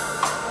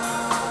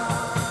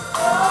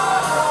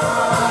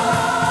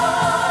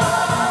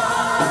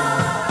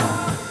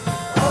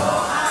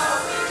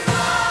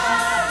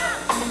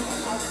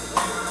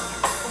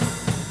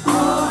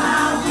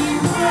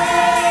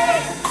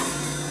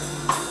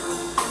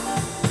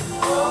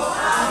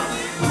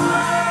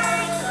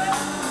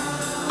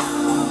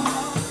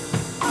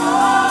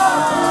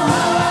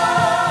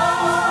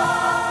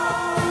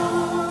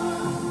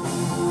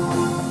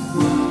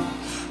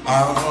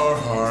 our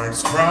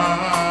hearts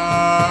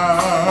cry,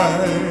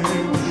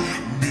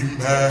 be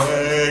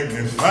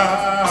magnified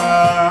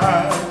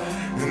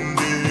in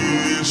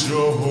this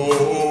your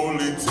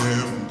holy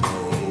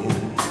temple,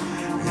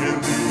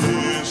 in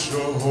this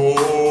your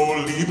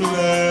holy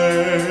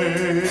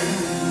place,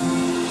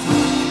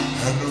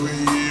 and we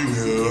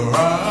will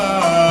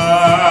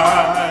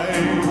rise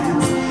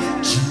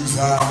to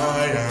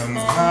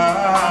Zion's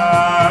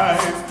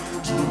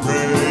heights to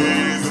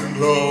praise and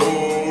glorify.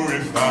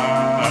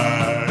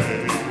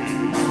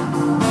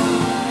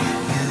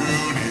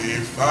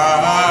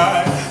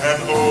 And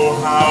oh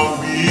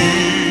how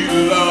we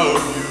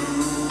love you,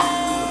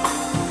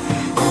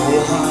 oh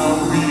how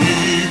we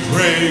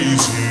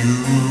praise you,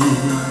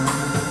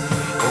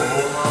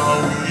 oh how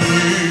we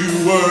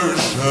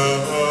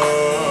worship,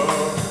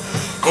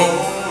 oh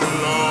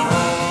Lord,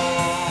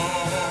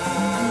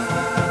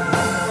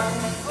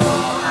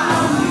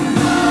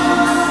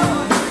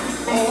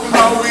 oh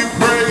how we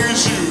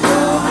praise you,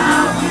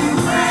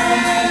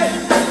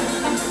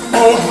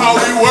 oh how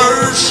we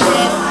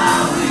worship,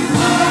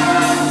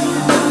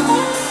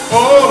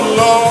 oh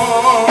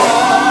Lord,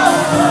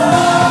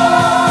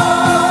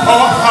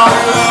 oh how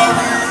we love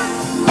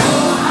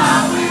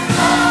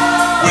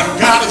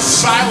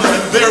silent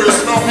and there is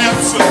no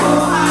answer.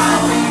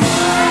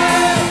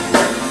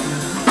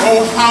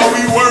 Oh, how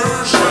we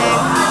worship.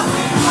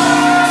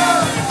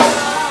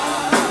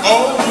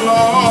 Oh,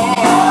 Lord.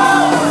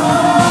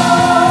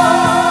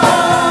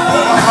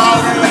 Oh, how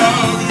we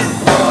love you.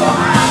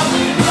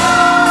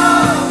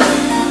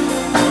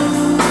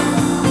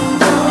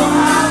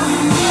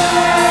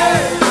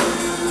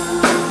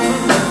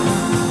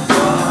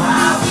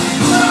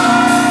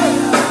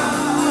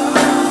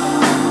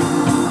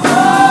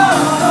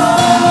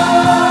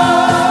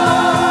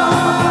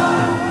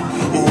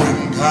 When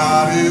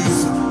God is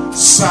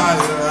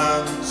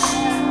silent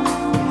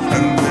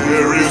and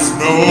there is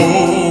no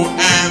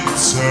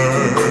answer,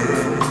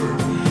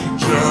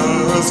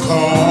 just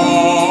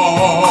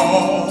call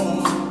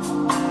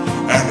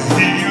and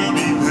he'll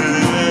be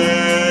there.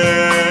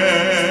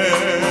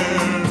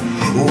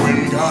 When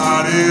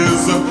God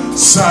is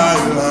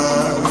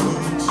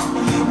silent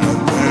and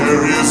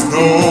there is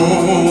no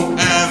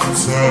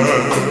answer,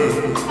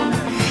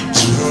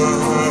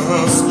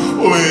 just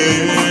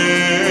wait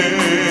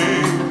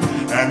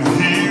and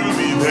he'll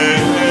be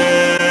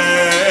there.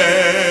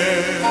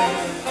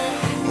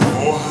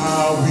 Oh,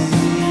 how we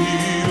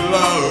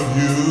love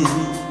you.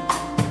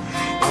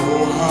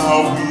 Oh, how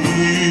we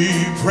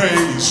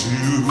praise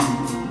you.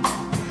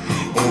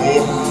 Oh,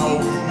 how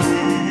we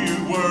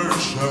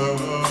worship.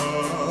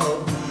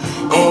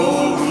 Oh,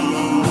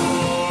 Lord.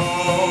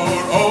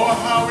 Oh,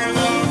 how we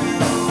love you.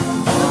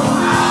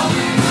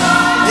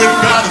 When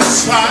God is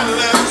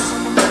silent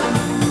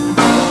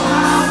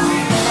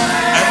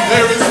and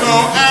there is no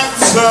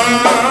answer,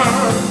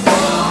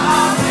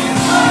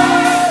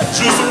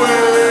 just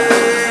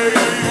wait.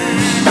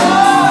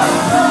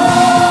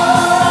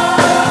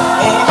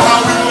 Oh, how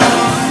we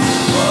love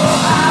you.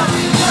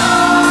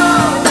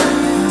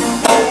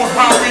 Oh,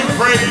 how we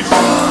praise you.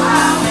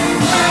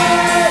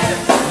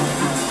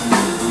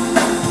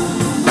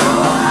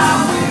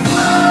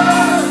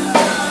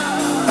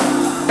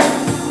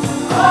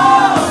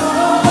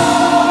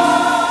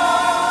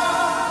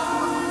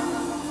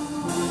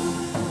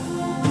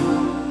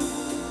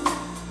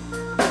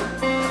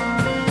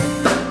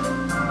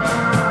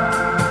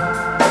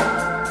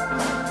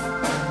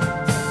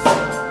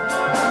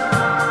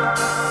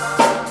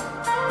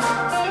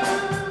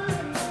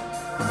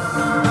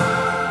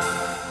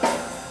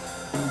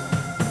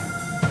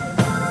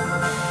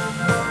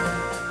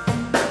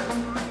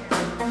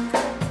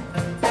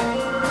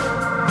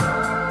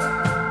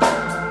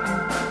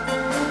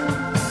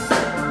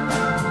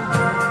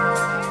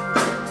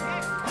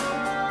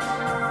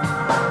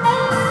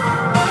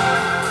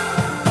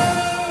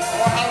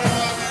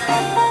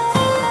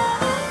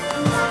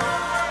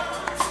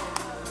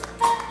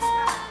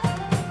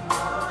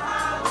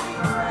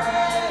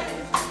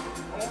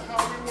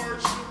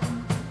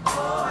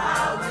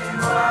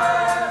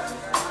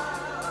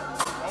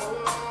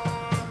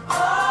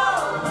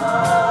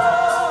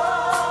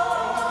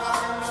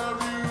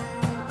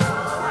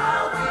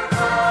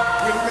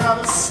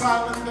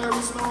 Silent, there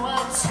is no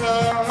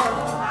answer.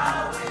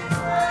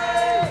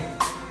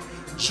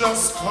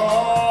 Just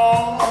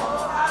call.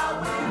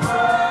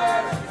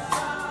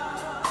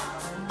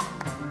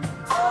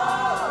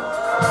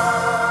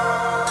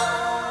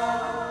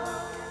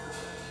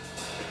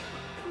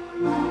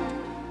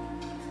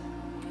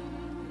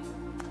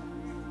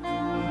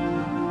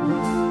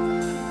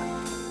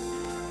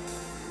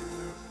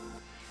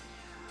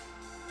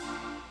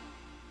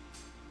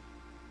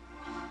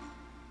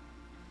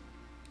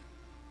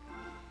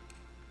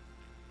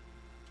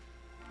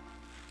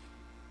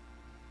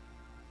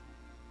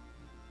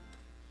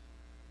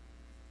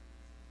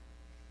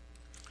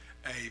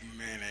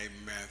 Amen,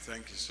 amen.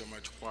 Thank you so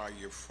much, choir,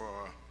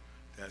 for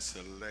that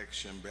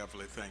selection.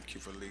 Beverly, thank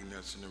you for leading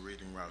us in the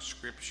reading of our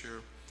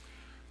scripture.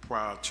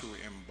 Prior to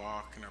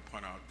embarking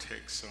upon our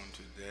text on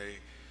today,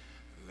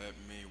 let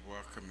me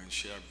welcome and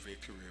share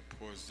victory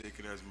reports.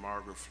 Deaconess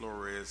Margaret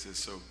Flores, it's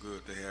so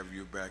good to have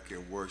you back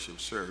in worship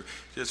service.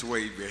 Just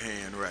wave your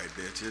hand right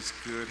there. Just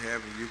good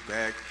having you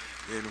back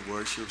in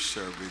worship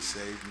service.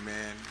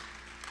 Amen.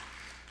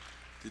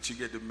 Did you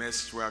get the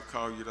message where I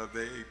called you the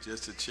other day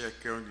just to check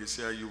on you,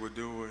 see how you were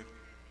doing?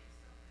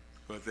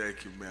 Well,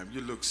 thank you, ma'am.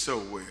 You look so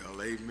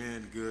well.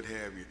 Amen. Good to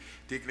have you.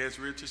 Deaconess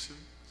Richardson,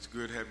 it's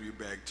good having you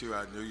back, too.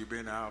 I know you've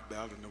been out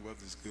in the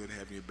weather. It's good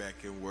having you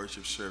back in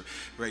worship service.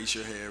 Raise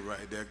your hand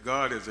right there.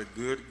 God is a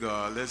good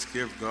God. Let's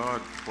give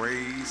God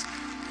praise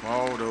for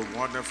all the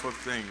wonderful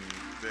things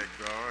that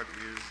God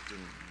is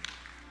doing.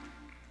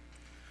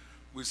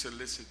 We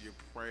solicit your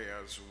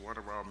prayers. One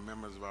of our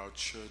members of our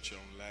church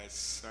on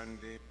last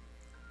Sunday,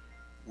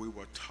 we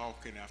were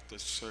talking after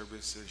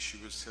service, and she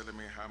was telling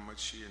me how much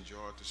she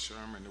enjoyed the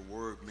sermon, the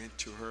word meant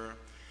to her.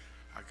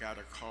 I got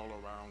a call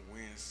around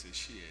Wednesday.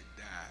 She had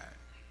died.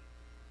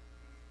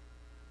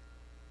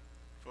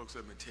 Folks,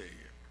 let me tell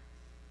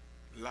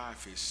you,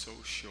 life is so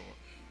short.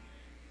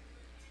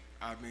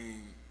 I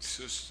mean,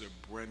 Sister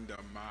Brenda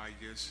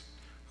Myers,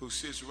 who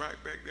sits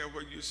right back there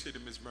where you're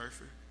sitting, Miss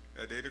Murphy,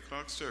 at 8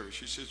 o'clock service.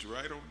 She sits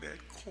right on that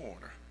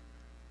corner.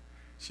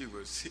 She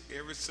was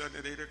every Sunday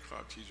at 8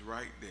 o'clock. She's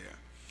right there.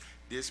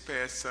 This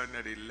past Sunday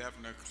at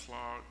 11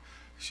 o'clock,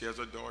 she has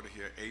a daughter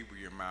here,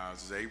 Abraham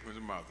Miles, is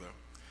Abraham's mother.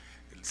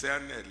 And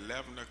Sunday at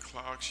 11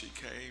 o'clock, she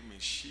came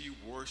and she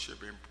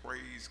worshiped and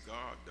praised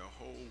God the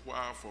whole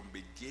while from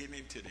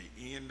beginning to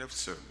the end of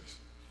service.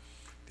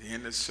 The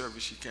end of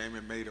service, she came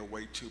and made her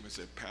way to me and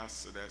said,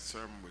 Pastor, that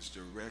sermon was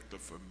directed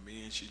for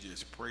me, and she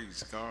just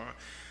praised God.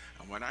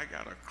 And when I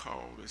got a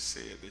call that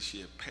said that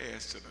she had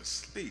passed in her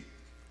sleep,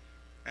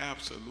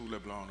 absolutely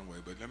blown away.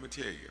 But let me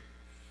tell you,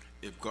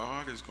 if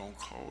God is going to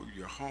call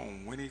you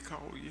home when he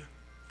called you,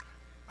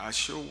 I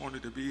sure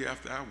wanted to be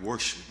after I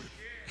worship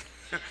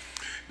him.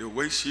 The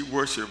way she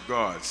worshiped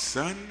God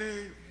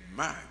Sunday,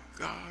 my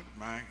God,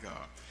 my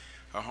God.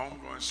 Her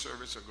homegoing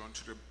service are going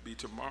to be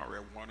tomorrow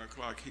at 1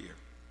 o'clock here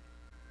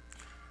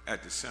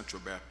at the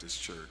Central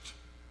Baptist Church.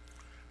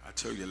 I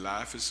tell you,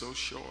 life is so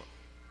short.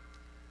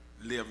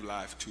 Live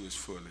life to its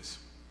fullest.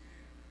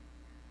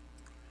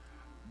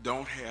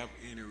 Don't have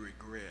any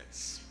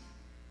regrets.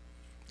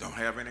 Don't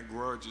have any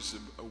grudges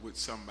with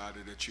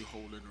somebody that you're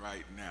holding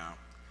right now.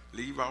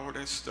 Leave all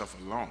that stuff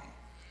alone.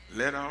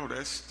 Let all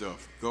that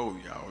stuff go,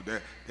 y'all.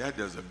 That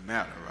doesn't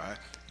matter, right?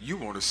 You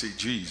want to see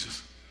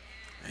Jesus,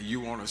 and you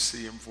want to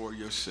see him for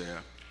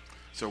yourself.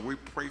 So we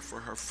pray for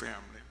her family.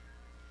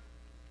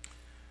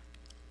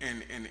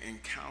 And in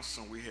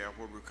counseling, we have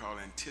what we call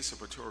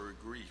anticipatory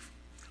grief,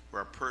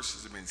 where a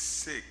person's been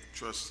sick,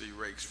 Trustee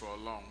Rakes, for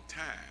a long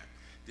time.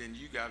 Then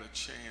you got a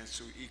chance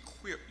to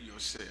equip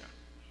yourself.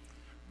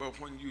 But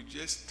when you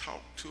just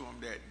talk to them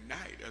that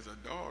night as a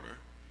daughter,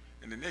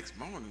 and the next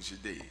morning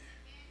you're dead,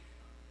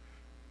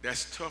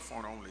 that's tough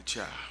on only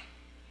child,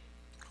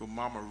 who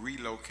mama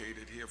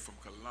relocated here from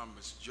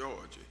Columbus,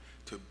 Georgia,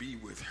 to be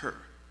with her.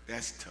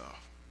 That's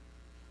tough.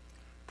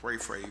 Pray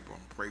for Abram.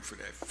 Pray for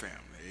that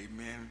family.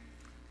 Amen.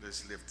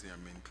 Let's lift them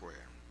in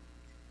prayer.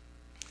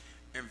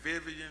 And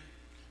Vivian,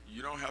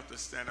 you don't have to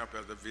stand up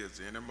as a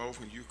visitor anymore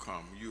when you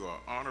come. You are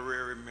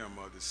honorary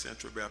member of the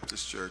Central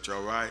Baptist Church,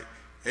 all right?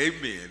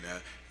 Amen.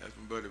 That's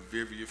my brother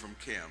Vivian from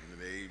Camden.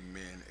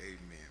 Amen,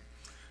 amen.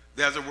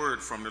 There's a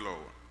word from the Lord.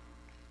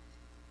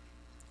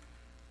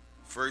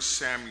 1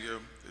 Samuel,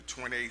 the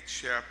 28th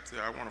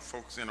chapter, I want to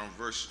focus in on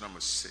verse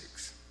number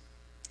 6.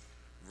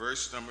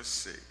 Verse number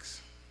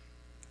 6.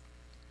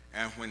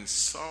 And when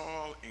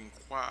Saul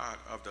inquired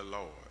of the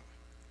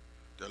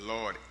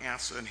Lord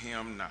answered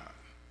him not,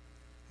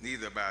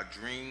 neither by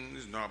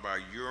dreams, nor by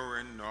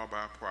Urim, nor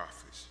by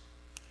prophets.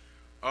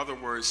 Other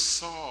words,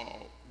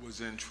 Saul was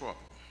in trouble.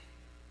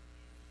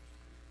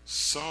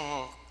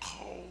 Saul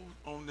called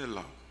on the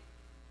Lord,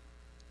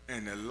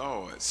 and the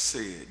Lord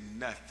said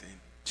nothing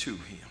to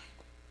him.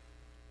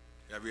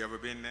 Have you ever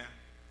been there?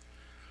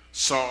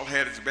 Saul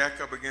had his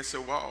back up against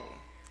the wall.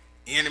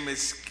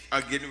 Enemies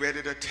are getting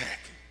ready to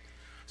attack him.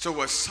 So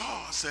what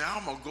Saul said,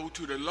 I'm going to go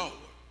to the Lord.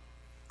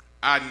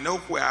 I know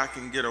where I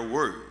can get a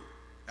word.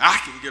 I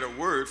can get a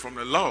word from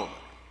the Lord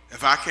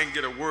if I can't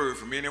get a word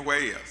from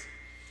anywhere else.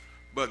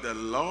 But the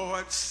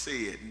Lord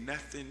said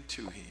nothing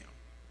to him.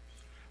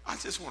 I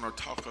just want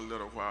to talk a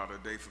little while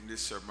today from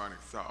this sermonic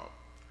thought.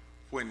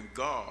 When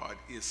God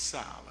is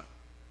silent.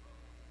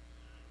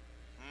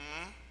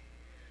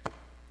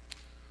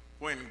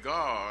 When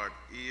God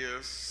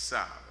is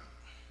silent.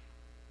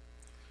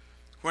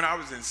 When I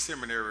was in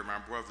seminary, my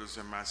brothers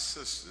and my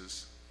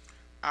sisters,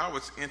 I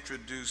was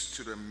introduced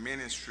to the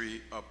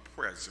ministry of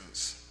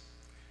presence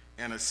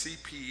in a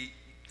CPE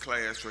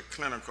class for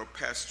clinical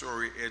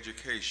pastoral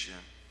education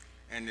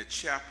and the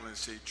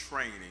chaplaincy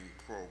training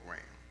program.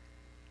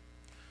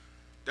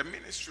 The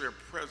ministry of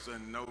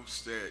presence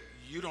knows that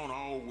you don't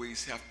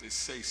always have to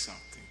say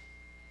something.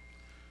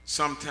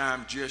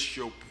 Sometimes just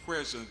your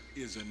presence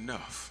is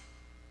enough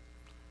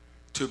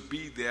to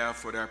be there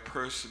for that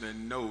person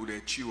and know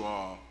that you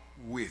are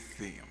with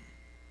them.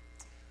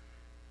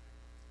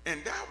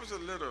 And that was a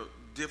little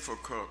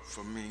difficult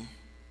for me,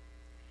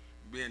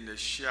 being the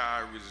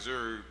shy,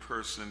 reserved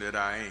person that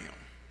I am.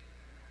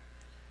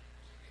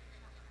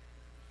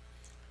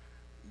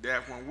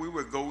 That when we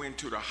would go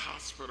into the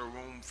hospital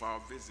room for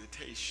our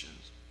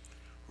visitations,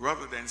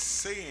 rather than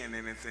saying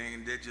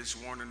anything, they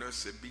just wanted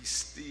us to be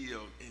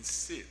still and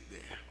sit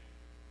there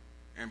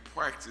and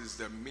practice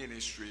the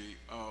ministry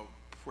of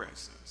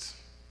presence.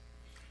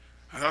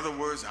 In other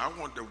words, I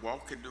wanted to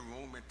walk in the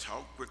room and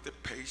talk with the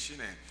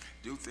patient and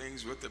do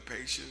things with the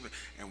patient.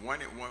 And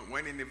one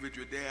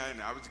individual there,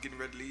 and I was getting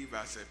ready to leave,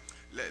 I said,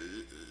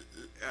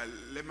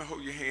 let me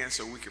hold your hand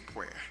so we can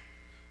pray.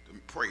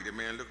 The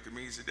man looked at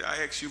me and said, did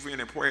I ask you for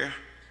any prayer?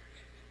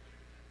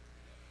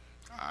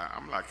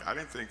 I'm like, I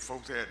didn't think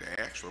folks had to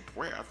ask for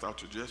prayer. I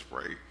thought you just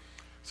prayed.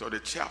 So the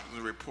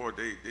chaplain's report,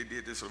 they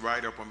did this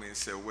write-up on me and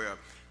said, well,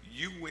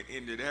 you went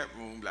into that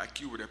room like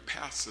you were the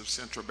pastor of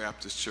Central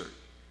Baptist Church,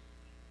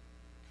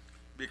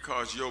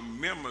 because your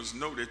members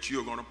know that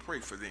you're going to pray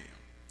for them.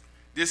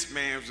 This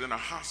man was in a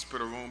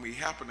hospital room. He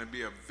happened to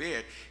be a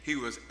vet. He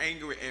was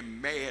angry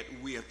and mad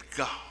with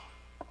God.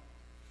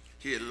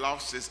 He had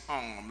lost his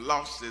arm,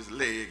 lost his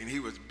leg, and he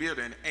was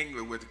bitter and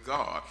angry with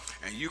God.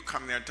 And you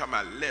come there and talk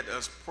about, let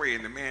us pray.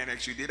 And the man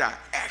asked you, did I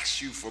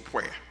ask you for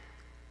prayer?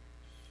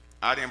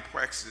 I didn't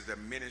practice the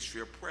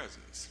ministry of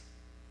presence.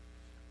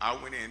 I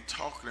went in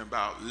talking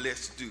about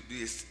let's do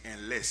this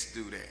and let's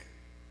do that.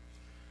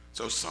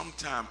 So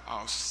sometimes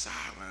our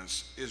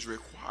silence is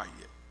required,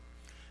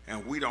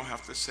 and we don't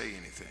have to say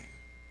anything.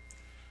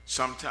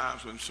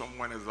 Sometimes when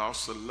someone has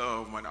lost a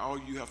loved one, all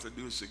you have to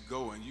do is to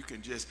go and you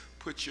can just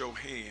put your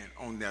hand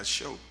on their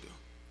shoulder.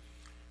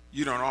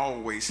 You don't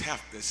always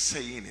have to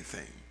say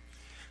anything,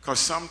 because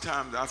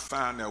sometimes I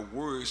find that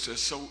words are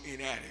so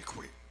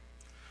inadequate.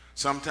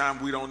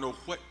 Sometimes we don't know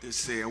what to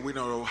say and we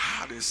don't know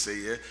how to say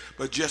it,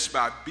 but just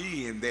by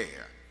being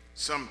there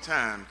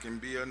sometimes can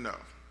be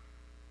enough.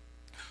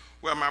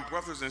 Well, my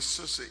brothers and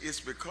sisters,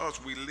 it's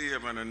because we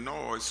live in a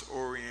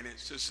noise-oriented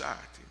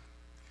society.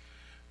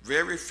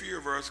 Very few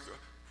of us,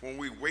 when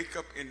we wake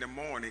up in the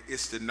morning,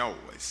 it's the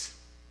noise.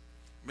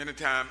 Many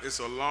times it's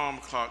an alarm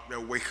clock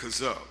that wakes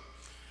us up.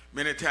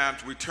 Many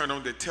times we turn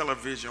on the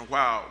television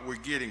while we're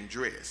getting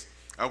dressed,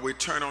 or we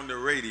turn on the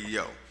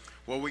radio.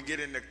 When we get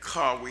in the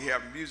car, we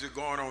have music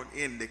going on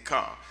in the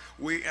car.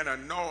 We're in a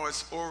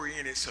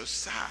noise-oriented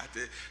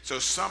society, so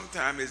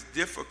sometimes it's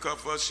difficult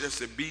for us just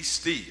to be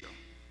still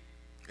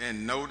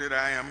and know that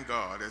I am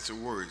God, as the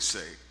words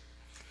say.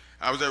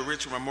 I was at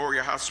Richmond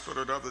Memorial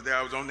Hospital the other day.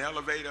 I was on the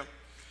elevator,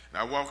 and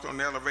I walked on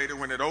the elevator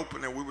when it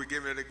opened, and we were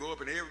getting ready to go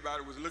up, and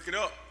everybody was looking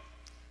up.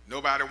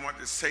 Nobody wanted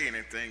to say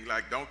anything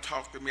like, don't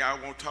talk to me, I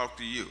won't talk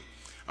to you.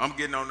 I'm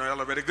getting on the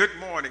elevator. Good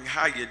morning,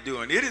 how you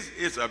doing?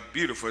 It's a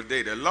beautiful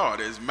day. The Lord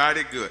is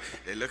mighty good.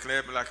 They're looking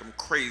at me like I'm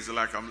crazy,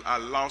 like I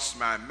lost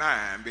my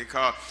mind,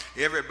 because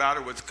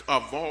everybody was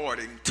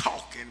avoiding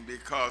talking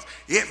because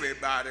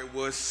everybody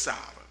was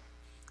silent.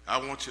 I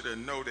want you to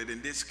know that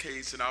in this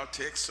case, in our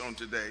text on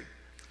today,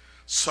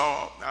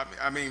 Saul,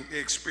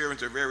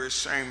 experienced the very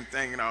same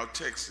thing in our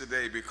text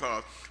today,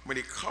 because when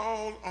he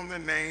called on the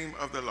name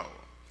of the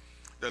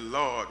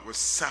Lord was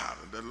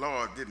silent. The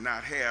Lord did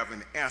not have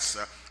an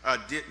answer,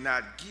 did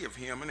not give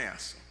him an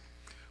answer.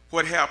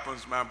 What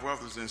happens, my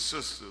brothers and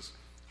sisters,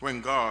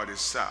 when God is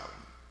silent?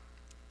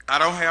 I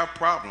don't have a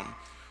problem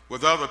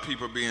with other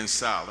people being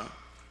silent,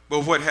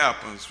 but what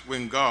happens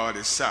when God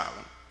is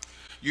silent?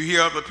 You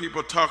hear other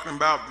people talking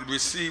about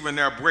receiving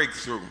their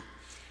breakthrough.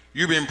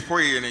 You've been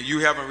praying and you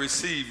haven't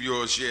received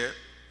yours yet.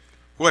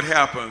 What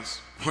happens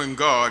when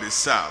God is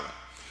silent?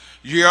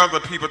 You hear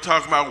other people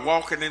talking about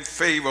walking in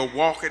favor,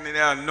 walking in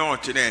their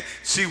anointing, and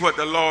see what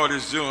the Lord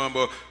is doing,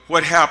 but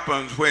what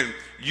happens when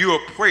you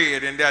are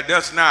praying and there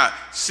does not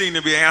seem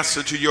to be an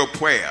answer to your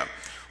prayer?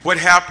 What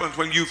happens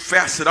when you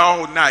fasted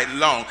all night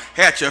long,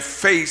 had your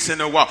face in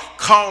the wall,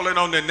 calling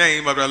on the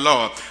name of the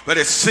Lord, but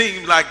it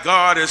seems like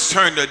God has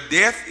turned a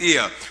deaf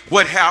ear?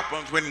 What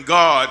happens when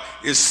God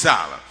is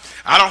silent?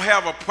 I don't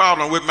have a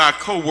problem with my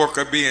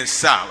coworker being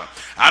silent.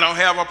 I don't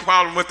have a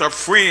problem with a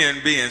friend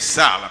being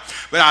silent.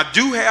 But I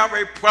do have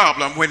a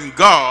problem when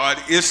God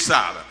is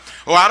silent.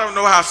 Oh, I don't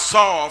know how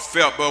Saul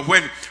felt, but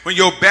when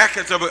your back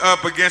is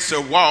up against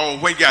a wall,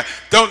 when you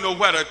don't know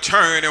where to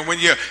turn, and when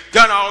you've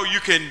done all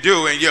you can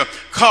do, and you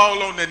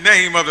call on the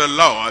name of the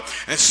Lord,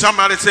 and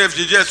somebody says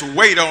you just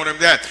wait on him,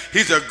 that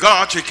he's a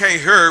God you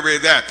can't hurry,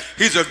 that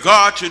he's a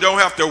God you don't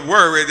have to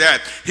worry,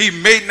 that he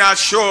may not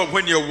show up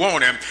when you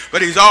want him,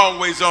 but he's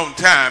always on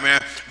time.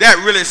 And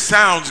that really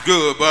sounds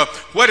good, but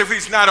what if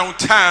he's not on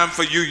time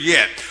for you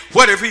yet?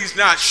 What if he's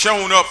not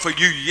shown up for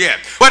you yet?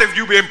 What if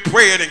you've been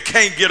praying and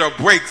can't get a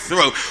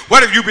breakthrough?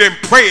 What if you've been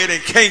praying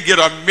and can't get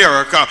a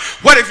miracle?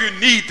 What if you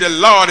need the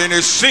Lord and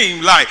it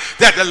seems like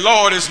that the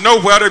Lord is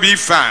nowhere to be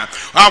found?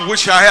 I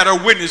wish I had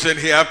a witness in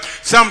here.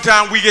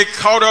 Sometimes we get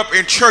caught up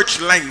in church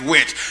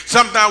language.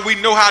 Sometimes we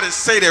know how to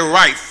say the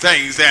right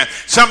things, and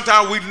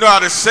sometimes we know how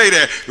to say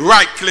the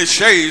right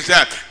cliches,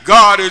 that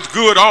God is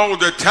good all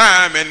the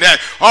time and that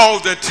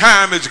all the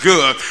time is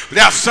good.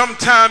 Now,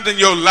 sometimes in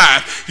your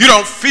life, you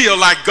don't feel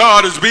like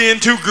God is being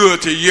too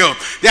good to you.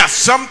 There are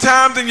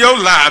sometimes in your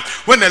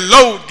life when the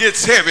load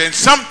gets heavy, and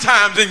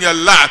sometimes in your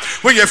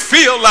life when you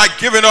feel like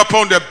giving up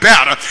on the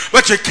battle,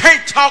 but you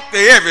can't talk to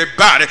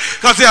everybody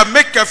because they'll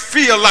make you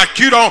feel like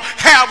you don't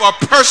have a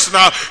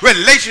personal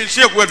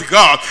relationship with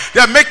God.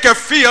 They'll make you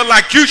feel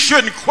like you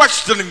shouldn't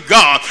question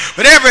God.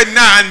 But every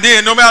now and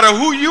then, no matter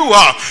who you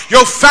are,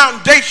 your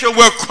foundation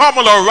will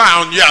crumble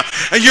around you,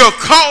 and you'll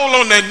call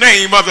on the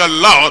name of the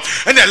Lord,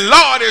 and the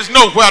Lord is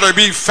nowhere to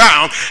be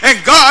found.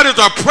 And God is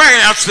a prayer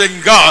answering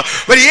God,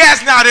 but he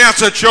has not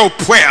answered your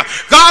prayer.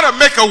 God will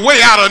make a way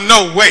out of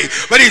no way,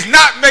 but he's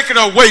not making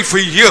a way for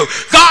you.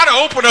 God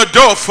will open a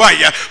door for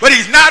you, but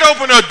he's not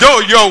opening a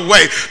door your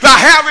way. Do I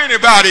have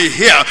anybody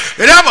here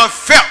that ever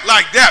felt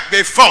like that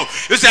before?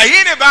 Is there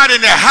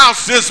anybody in the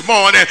house this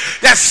morning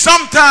that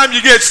sometimes you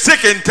get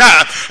sick and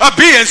tired of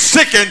being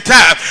sick and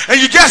tired, and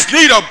you just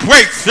need a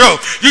breakthrough?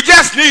 You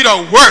just need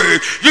a word.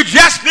 You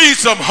just need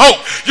some hope.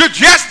 You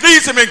just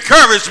need some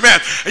encouragement.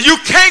 And you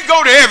can't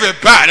go to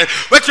everybody,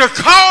 but you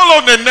call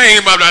on the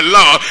name of the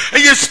Lord,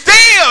 and you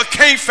still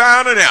can't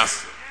find an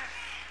answer.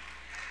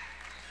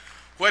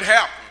 What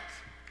happens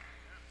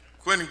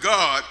when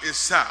God is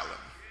silent?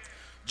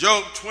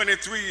 Job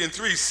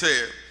 23:3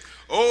 said,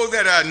 "Oh,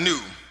 that I knew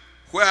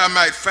where I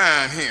might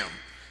find him,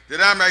 that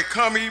I may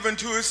come even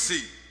to his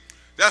seat.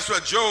 That's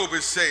what Job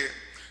is saying.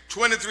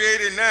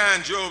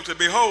 23:89, Job said,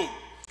 behold,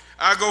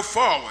 I go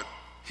forward.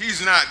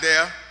 He's not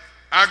there.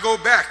 I go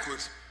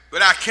backwards,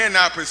 but I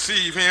cannot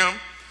perceive him.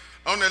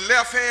 On the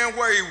left hand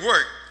where he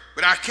worked,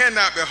 but I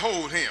cannot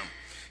behold him.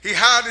 He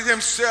hideth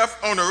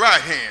himself on the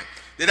right hand,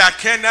 that I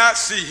cannot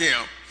see him.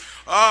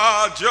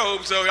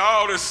 Job said,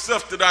 all the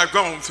stuff that I've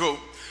gone through,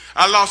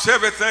 I lost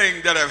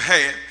everything that I've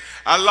had.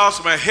 I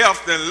lost my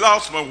health and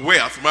lost my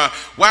wealth. My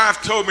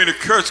wife told me to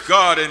curse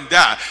God and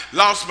die.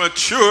 Lost my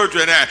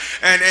children,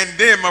 and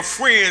then my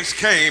friends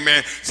came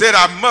and said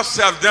I must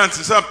have done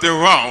something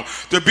wrong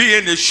to be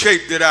in the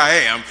shape that I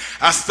am.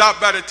 I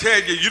stopped by to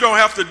tell you, you don't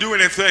have to do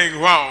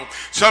anything wrong.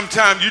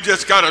 Sometimes you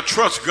just got to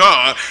trust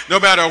God no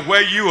matter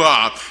where you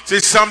are. See,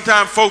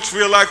 sometimes folks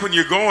feel like when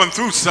you're going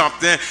through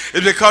something,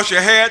 it's because you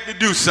had to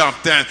do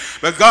something.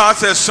 But God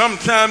says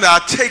sometimes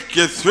I'll take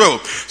you through.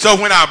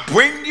 So when I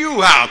bring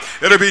you out,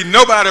 it'll be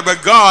nobody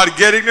but God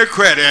getting the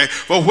credit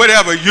for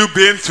whatever you've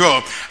been through.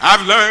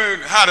 I've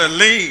learned how to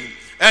lean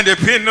and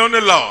depend on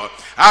the Lord.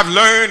 I've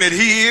learned that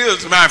he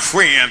is my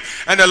friend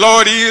and the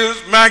Lord is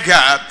my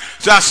God.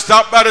 So I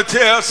stopped by to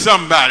tell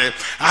somebody,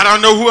 I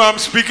don't know who I'm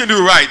speaking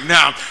to right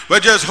now,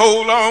 but just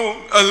hold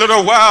on a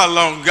little while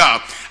longer.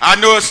 I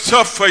know it's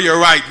tough for you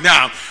right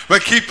now,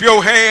 but keep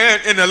your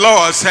hand in the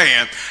Lord's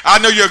hand. I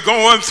know you're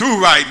going through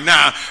right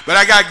now, but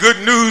I got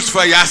good news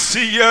for you. I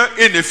see you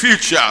in the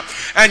future,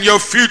 and your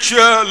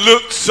future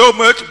looks so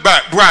much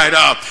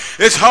brighter.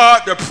 It's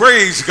hard to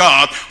praise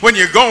God when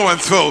you're going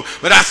through,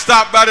 but I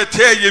stopped by to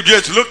tell you,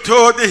 just look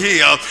toward the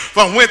hill,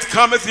 from whence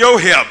cometh your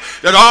help,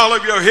 that all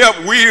of your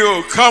help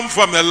will come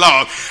from the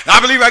Lord. I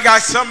believe I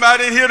got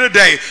somebody in here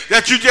today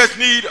that you just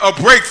need a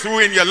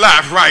breakthrough in your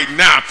life right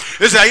now.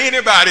 Is there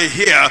anybody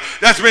here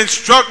that's been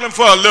struggling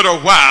for a little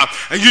while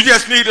and you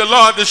just need the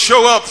Lord to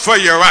show up for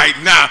you right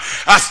now?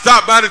 I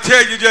stopped by to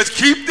tell you, just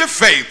keep the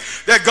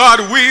faith that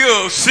God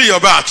will see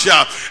about you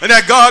and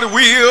that God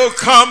will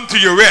come to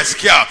your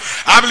rescue.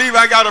 I believe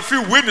I got a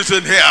few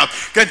witnesses here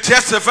can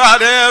testify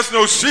there's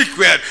no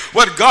secret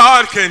what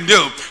God can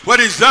do, what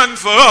he's done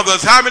for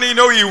others. How many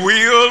know he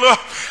will?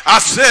 I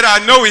said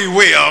I know he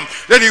will,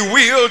 that he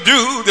will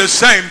do the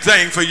same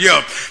thing for you.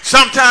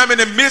 Sometime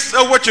in the midst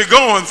of what you're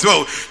going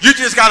through, you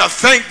just got to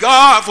thank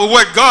God for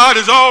what God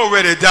has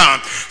already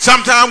done.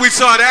 Sometimes we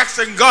start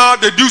asking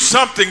God to do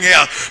something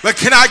else, but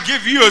can I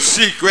give you a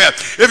secret?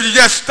 If you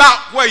just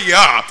stop where you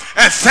are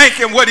and thank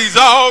him what he's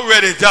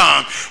already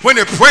done, when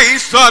the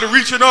praise start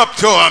reaching up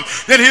to him,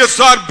 then he'll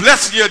start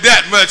blessing you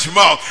that much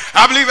more.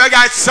 I believe I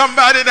got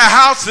somebody in the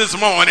house this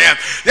morning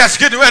that's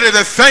getting ready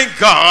to thank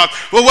God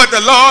for what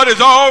the Lord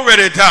has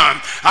already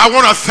done. I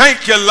want to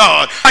thank you,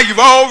 Lord, how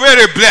you've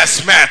already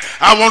blessed me.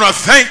 I want to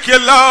thank you,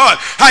 Lord,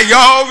 how you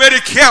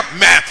already kept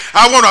me.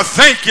 I want to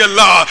thank you,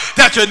 Lord,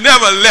 that you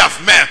never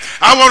left me.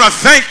 I want to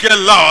thank you,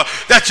 Lord,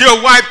 that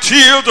you'll wipe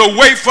tears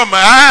away from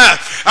my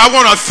eyes. I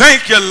want to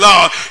thank you,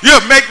 Lord,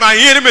 you'll make my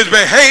enemies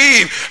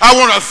behave. I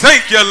want to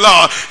thank you,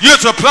 Lord,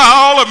 you'll supply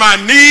all of my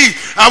needs.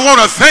 I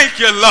want to thank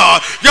you, Lord,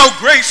 your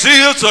grace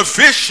is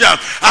sufficient.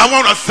 I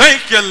want to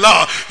thank you,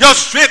 Lord, your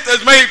strength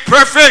is made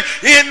perfect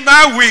in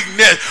my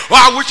weakness. Oh,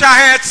 I wish I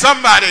had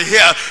somebody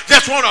here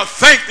just want to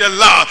thank the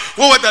Lord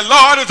for what the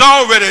Lord has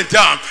already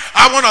done.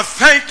 I want to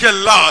thank you,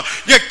 Lord,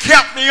 you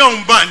kept me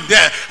on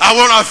Monday. I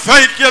want to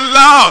thank you,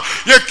 Lord,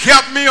 you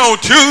kept me on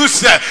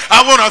Tuesday.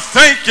 I want to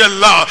thank you,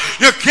 Lord,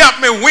 you kept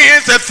me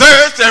Wednesday,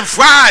 Thursday, and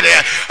Friday.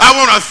 I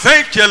want to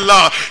thank you,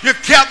 Lord, you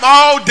kept me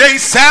all day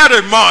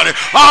Saturday morning,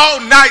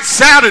 all night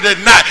Saturday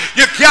night.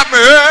 You kept me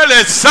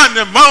early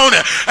Sunday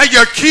morning, and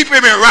you're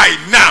keeping me right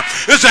now.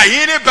 Is there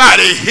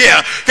anybody here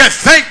can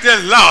thank the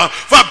Lord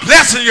for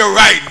blessing you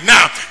right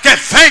now? Can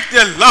thank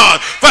the Lord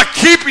for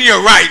keeping you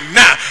right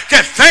now?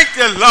 Can thank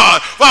the Lord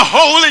for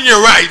holding you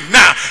right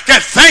now?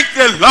 Can thank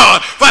the Lord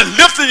for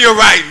lifting you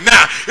right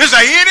now? Is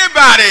there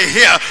anybody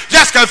here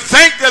just can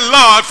thank the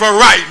Lord for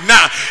right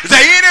now? Is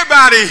there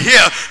anybody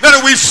here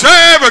that we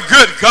serve a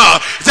good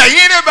God? Is there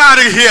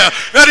anybody here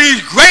that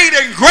he's great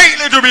and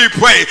greatly to be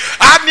praised?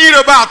 I need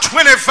about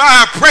 25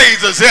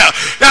 praises here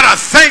that I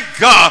thank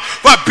God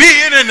for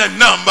being in the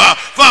number,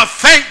 for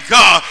thank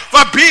God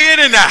for being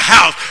in the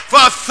house,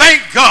 for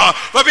thank God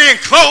for being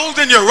clothed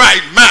in your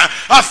right mind.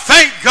 I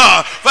thank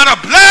God for the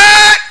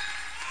blood.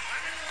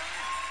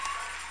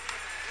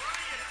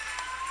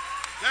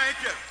 Thank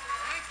you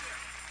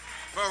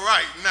for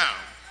right now.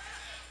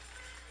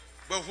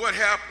 But what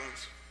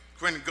happens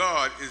when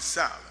God is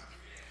silent?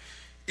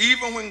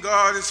 Even when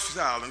God is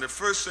silent, the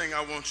first thing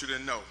I want you to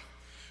know,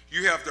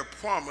 you have the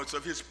promise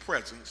of his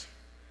presence.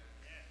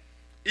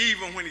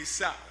 Even when he's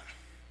silent,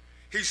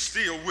 he's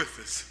still with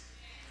us.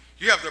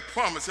 You have the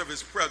promise of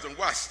his presence.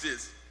 Watch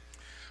this.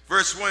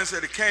 Verse 1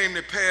 said, it came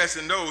to pass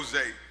in those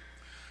days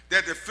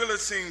that the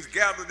Philistines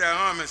gathered their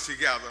armies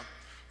together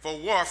for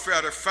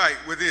warfare to fight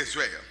with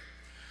Israel.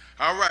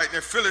 All right,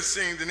 the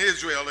Philistines and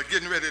Israel are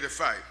getting ready to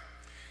fight.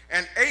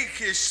 And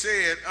Achish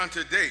said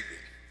unto David,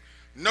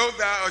 know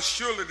thou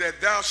assuredly that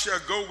thou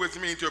shalt go with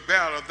me to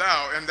battle,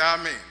 thou and thy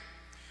men.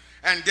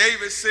 And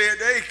David said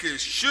to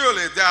Achish,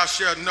 surely thou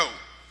shalt know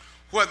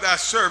what thy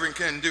servant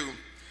can do.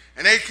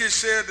 And Achish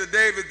said to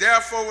David,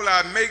 therefore will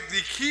I make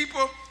thee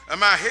keeper of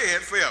my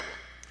head forever.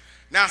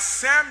 Now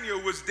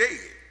Samuel was dead.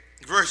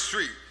 Verse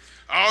 3.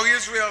 All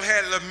Israel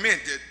had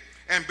lamented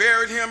and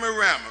buried him in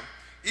Ramah,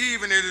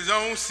 even in his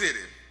own city.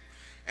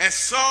 And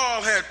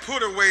Saul had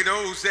put away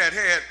those that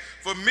had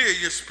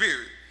familiar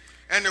spirit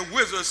and the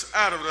wizards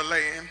out of the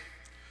land.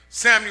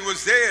 Samuel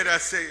was dead, I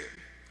said.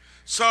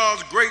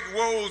 Saul's great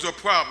woes or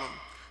problem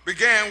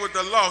began with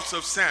the loss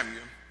of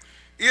Samuel.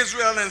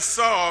 Israel and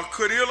Saul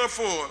could ill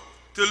afford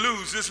to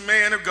lose this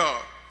man of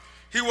God.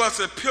 He was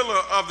a pillar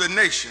of the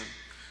nation,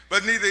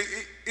 but neither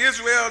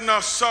Israel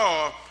nor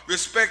Saul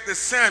respected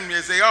Samuel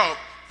as they ought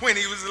when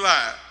he was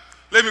alive.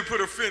 Let me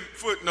put a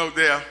footnote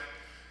there.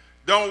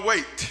 Don't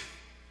wait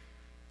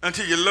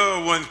until your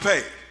loved ones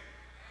pay.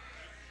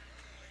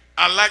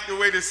 I like the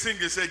way the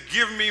singer said,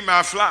 give me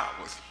my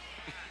flowers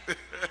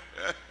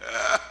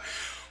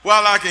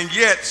while I can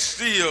yet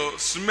still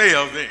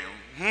smell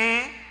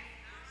them.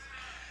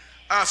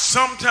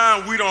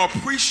 Sometimes we don't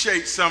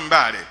appreciate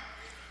somebody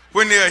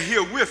when they're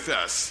here with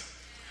us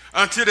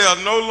until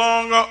they're no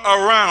longer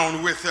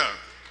around with us.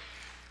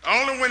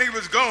 Only when he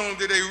was gone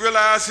did they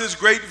realize his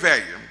great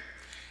value.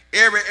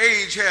 Every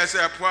age has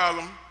that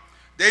problem.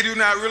 They do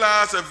not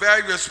realize the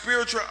value of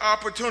spiritual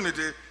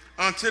opportunity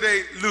until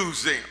they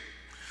lose them.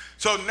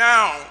 So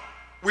now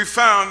we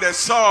found that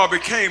Saul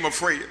became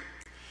afraid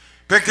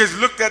because he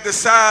looked at the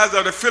size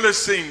of the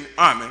Philistine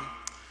army.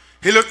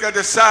 He looked at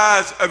the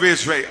size of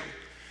Israel,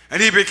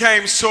 and he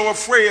became so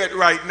afraid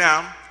right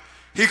now.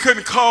 He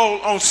couldn't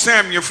call on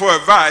Samuel for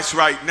advice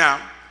right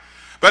now.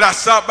 But I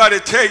stopped by to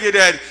tell you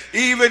that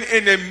even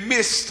in the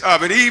midst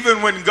of it,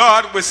 even when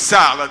God was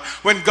silent,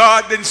 when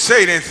God didn't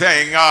say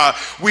anything,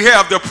 we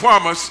have the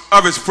promise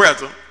of his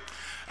presence.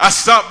 I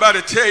stopped by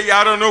to tell you,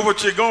 I don't know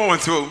what you're going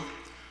through,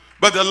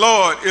 but the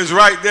Lord is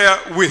right there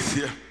with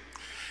you.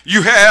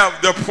 You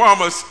have the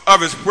promise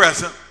of his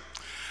presence.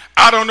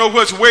 I don't know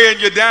what's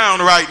weighing you down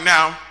right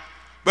now,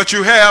 but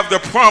you have the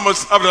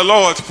promise of the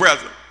Lord's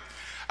presence.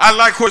 I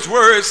like what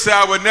words say,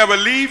 I will never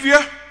leave you,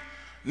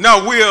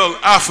 nor will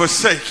I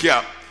forsake you.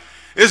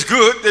 It's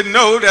good to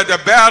know that the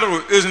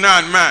battle is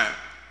not mine,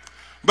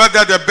 but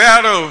that the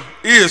battle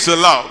is the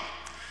Lord.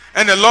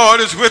 And the Lord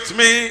is with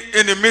me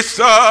in the midst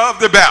of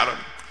the battle.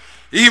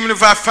 Even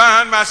if I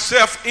find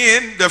myself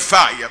in the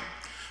fire,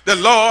 the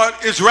Lord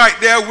is right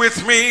there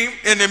with me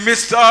in the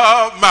midst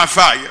of my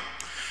fire.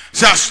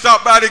 So I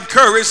stop by to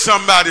encourage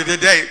somebody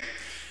today.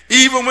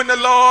 Even when the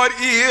Lord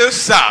is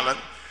silent,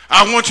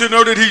 I want you to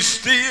know that he's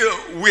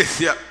still with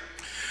you.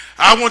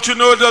 I want you to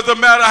know it doesn't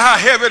matter how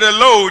heavy the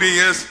load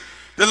is.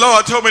 The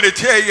Lord told me to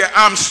tell you,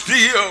 I'm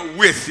still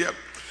with you.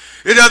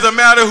 It doesn't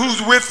matter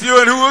who's with you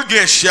and who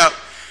against you.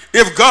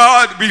 If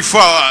God be for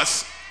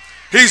us,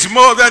 he's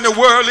more than the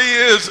world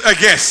is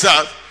against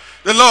us.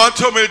 The Lord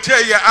told me to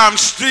tell you, I'm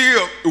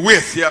still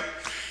with you.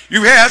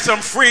 You had some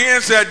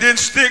friends that didn't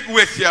stick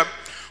with you.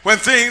 When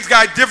things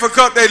got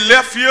difficult, they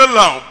left you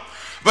alone.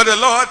 But the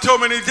Lord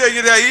told me to tell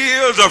you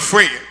there is a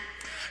friend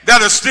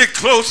that'll stick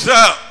closer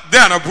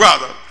than a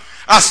brother.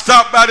 I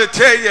stopped by to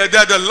tell you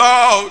that the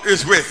Lord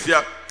is with you.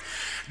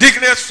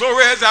 Deaconess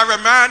Flores, I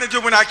reminded you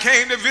when I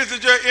came to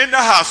visit you in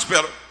the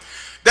hospital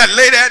that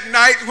late at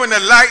night when the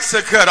lights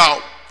are cut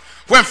off,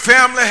 when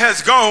family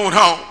has gone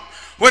home,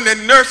 when the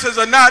nurses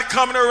are not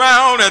coming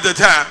around at the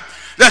time,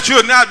 that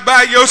you're not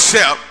by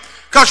yourself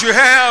because you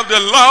have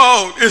the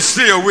Lord is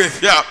still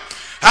with you.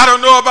 I don't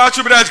know about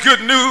you, but that's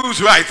good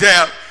news right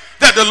there,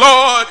 that the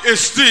Lord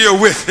is still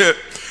with you.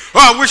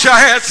 Oh, I wish I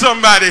had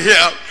somebody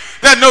here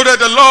that know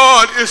that the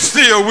Lord is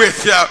still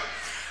with you.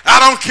 I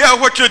don't care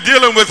what you're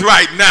dealing with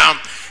right now.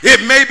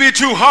 It may be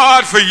too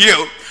hard for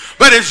you,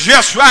 but it's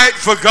just right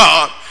for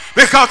God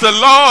because the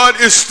Lord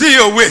is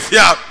still with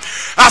you.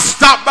 I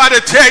stopped by to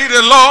tell you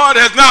the Lord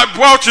has not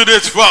brought you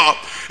this far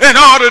in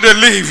order to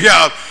leave you,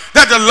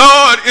 that the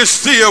Lord is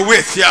still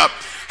with you.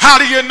 How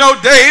do you know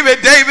David?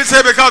 David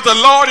said, because the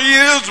Lord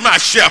is my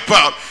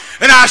shepherd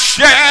and I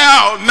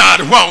shall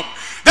not want.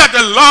 That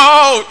the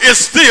Lord is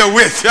still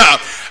with you.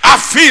 I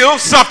feel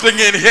something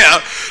in here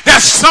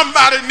that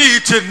somebody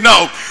needs to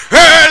know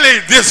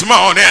early this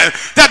morning,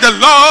 that the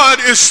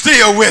Lord is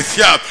still with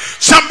you.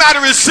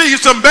 Somebody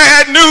received some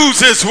bad news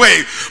this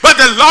week,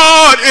 but the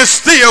Lord is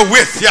still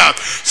with you.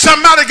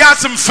 Somebody got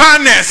some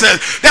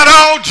finances that are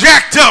all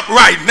jacked up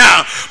right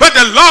now, but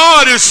the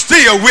Lord is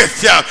still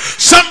with you.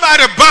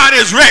 Somebody's body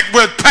is wrecked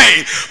with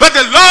pain, but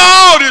the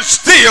Lord is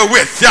still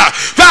with you.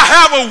 I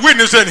have a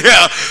witness in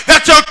here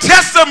that your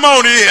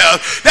testimony is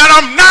that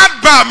I'm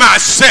not by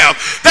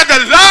myself, that the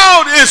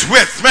Lord is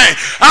with me.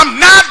 I'm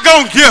not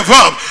going to give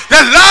up.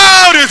 The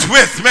Lord is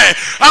with me.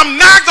 I'm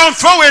not going to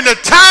throw in the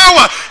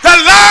towel. The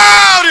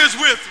Lord is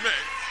with me.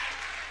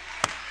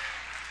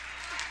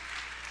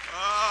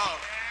 Oh.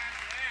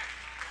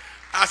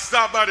 I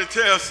stopped by to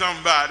tell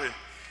somebody,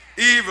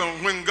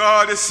 even when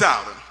God is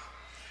silent,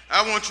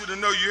 I want you to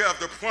know you have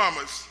the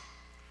promise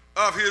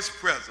of his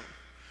presence.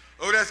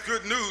 Oh, that's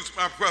good news,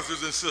 my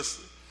brothers and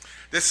sisters.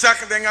 The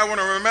second thing I want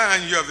to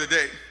remind you of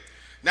today,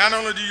 not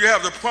only do you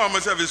have the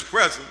promise of his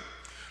presence,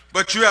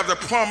 but you have the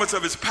promise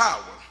of his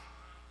power.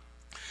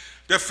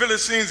 The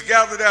Philistines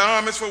gathered their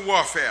armies for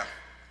warfare.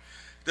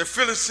 The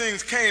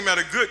Philistines came at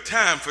a good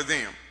time for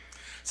them.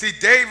 See,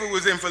 David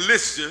was in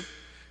Philistia,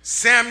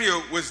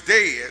 Samuel was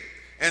dead,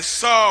 and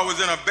Saul was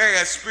in a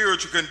bad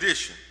spiritual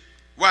condition.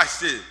 Watch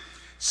this.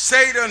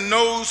 Satan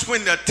knows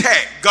when to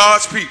attack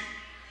God's people.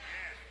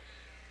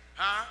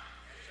 Huh?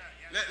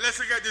 Let's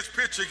look at this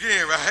picture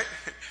again,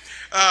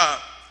 right?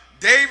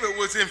 David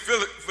was in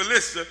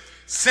Philistia,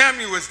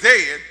 Samuel was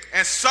dead,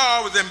 and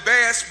Saul was in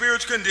bad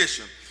spiritual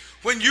condition.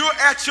 When you're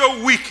at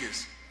your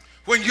weakest,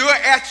 when you're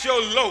at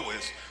your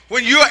lowest,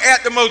 when you're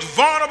at the most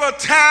vulnerable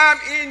time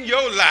in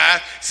your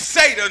life,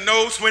 Satan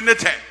knows when to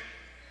attack.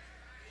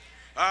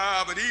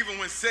 But even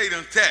when Satan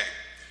attacks,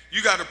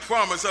 you got the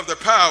promise of the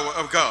power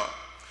of God.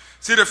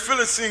 See, the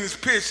Philistines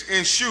pitched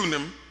in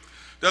Shunem.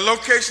 The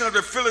location of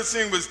the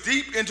Philistines was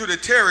deep into the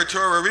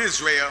territory of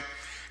Israel.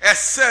 As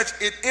such,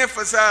 it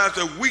emphasized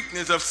the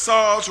weakness of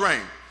Saul's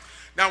reign.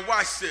 Now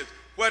watch this.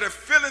 Where the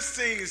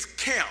Philistines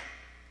camped,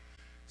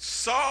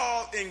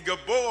 Saul and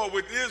Gilboa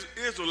with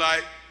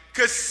Israelites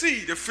could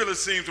see the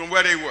Philistines from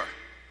where they were.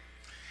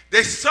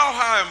 They saw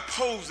how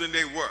imposing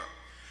they were.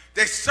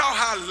 They saw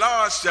how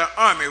large their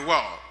army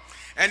was.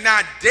 And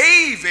now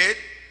David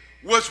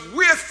was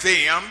with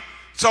them,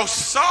 so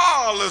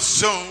Saul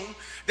assumed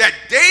that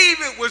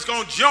David was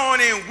going to join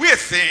in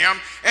with them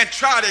and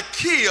try to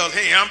kill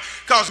him,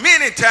 because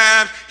many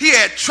times he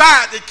had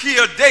tried to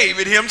kill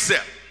David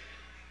himself.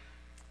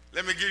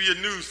 Let me give you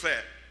a news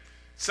fact.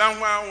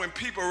 Somewhere when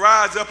people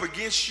rise up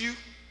against you,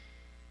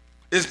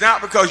 it's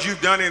not because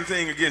you've done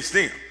anything against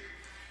them.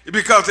 It's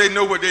because they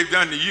know what they've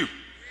done to you.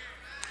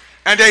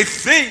 And they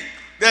think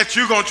that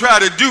you're going to try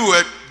to do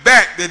it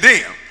back to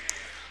them.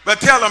 But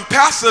tell them,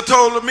 Pastor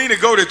told me to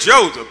go to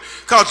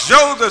Joseph, because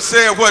Joseph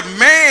said what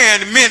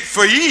man meant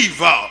for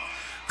evil,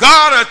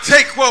 God will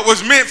take what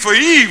was meant for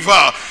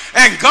evil,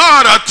 and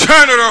God will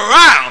turn it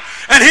around,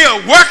 and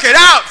he'll work it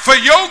out for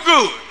your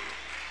good.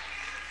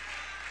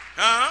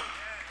 Huh?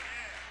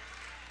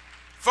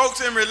 Folks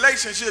in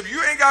relationship,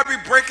 you ain't got to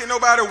be breaking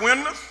nobody's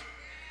windows.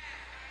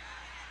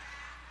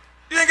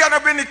 You ain't got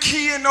to be the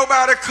key in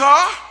nobody's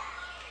car.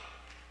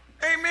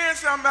 Amen,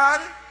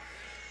 somebody.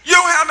 You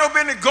don't have no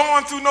business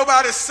going through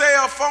nobody's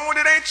cell phone.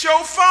 It ain't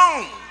your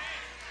phone.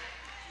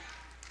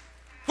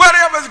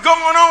 Whatever's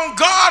going on,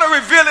 God will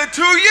reveal it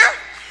to you.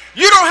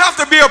 You don't have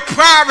to be a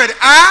private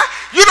eye.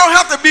 You don't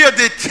have to be a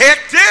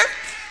detective.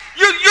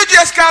 You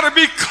just got to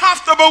be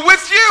comfortable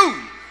with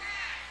you.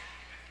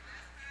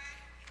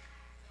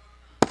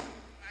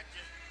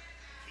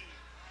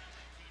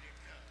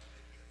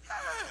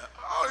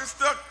 All this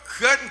stuff,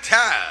 cutting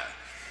ties,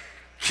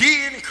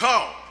 keying the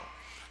car,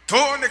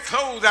 throwing the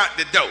clothes out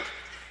the door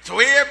so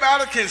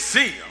everybody can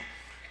see them.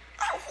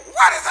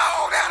 What is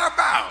all that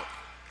about?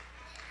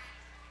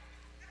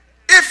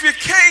 If you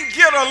can't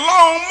get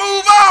along,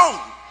 move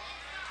on.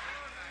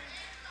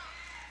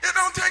 It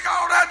don't take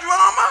all that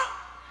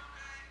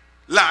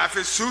drama. Life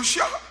is too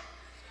short.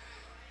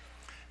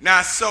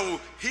 Now, so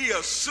he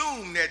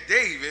assumed that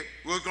David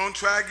was going to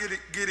try to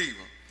get even.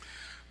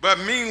 But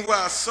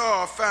meanwhile,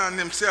 Saul found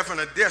himself in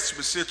a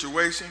desperate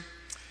situation.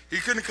 He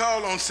couldn't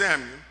call on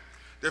Samuel.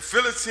 The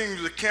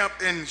Philistines were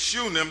camped in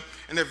Shunem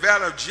in the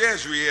valley of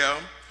Jezreel.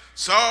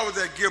 Saul was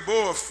at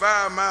Gilboa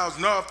 5 miles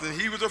north, and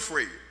he was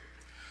afraid.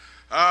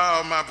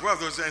 My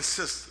brothers and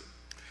sisters.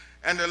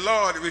 And the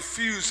Lord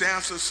refused to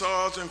answer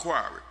Saul's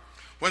inquiry.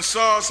 When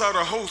Saul saw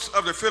the host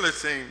of the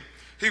Philistines,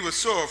 he was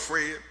so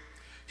afraid.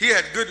 He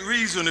had good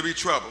reason to be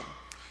troubled.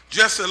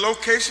 Just the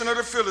location of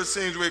the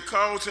Philistines would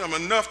cause him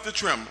enough to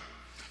tremble.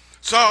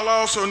 Saul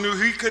also knew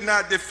he could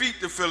not defeat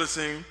the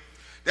Philistines.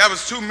 There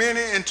was too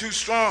many and too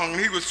strong, and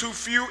he was too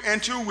few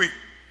and too weak.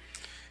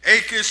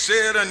 Achish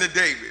said unto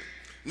David,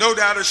 no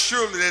doubt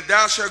assuredly that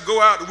thou shalt go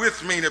out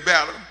with me to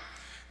battle.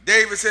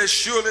 David said,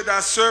 surely thy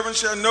servant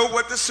shall know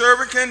what the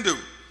servant can do.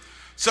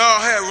 Saul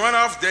had run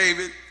off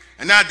David,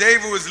 and now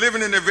David was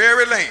living in the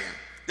very land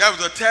that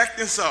was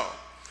attacking Saul.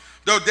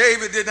 Though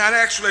David did not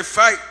actually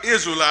fight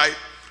Israelite,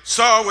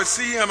 Saul would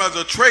see him as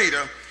a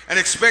traitor and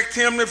expect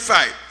him to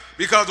fight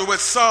because of what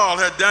Saul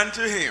had done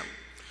to him.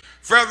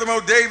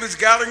 Furthermore, David's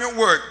gallant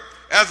work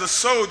as a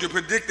soldier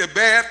predicted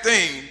bad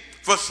things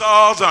for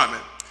Saul's army.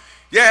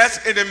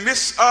 Yes, in the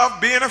midst of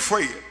being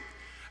afraid,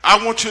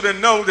 I want you to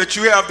know that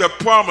you have the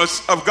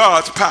promise of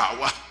God's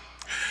power.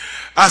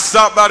 I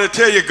stopped by to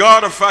tell you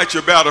God will fight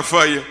your battle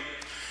for you.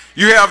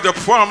 You have the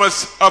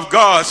promise of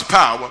God's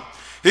power.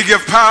 He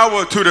gives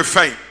power to the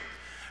faint,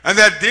 and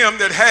that them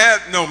that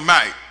have no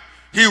might,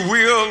 he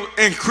will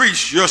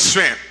increase your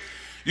strength.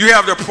 You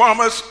have the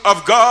promise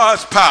of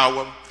God's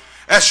power.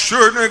 As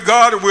surely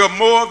God will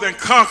more than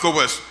conquer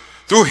us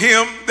through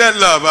him that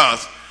love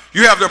us.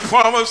 You have the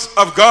promise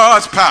of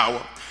God's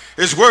power.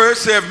 His word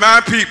said,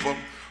 my people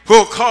who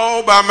are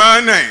called by my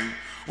name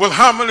will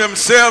humble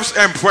themselves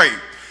and pray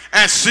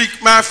and seek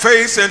my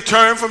face and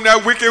turn from their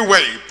wicked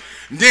way.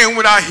 Then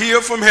will I hear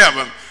from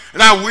heaven,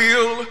 and I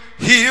will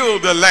heal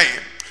the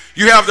land.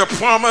 You have the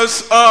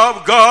promise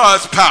of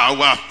God's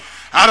power.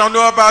 I don't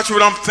know about you,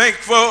 but I'm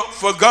thankful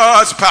for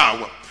God's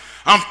power.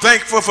 I'm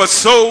thankful for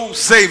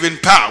soul-saving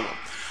power.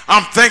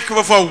 I'm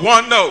thankful for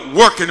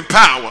wonder-working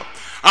power.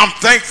 I'm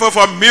thankful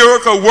for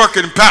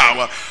miracle-working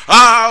power.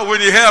 When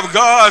you have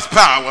God's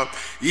power,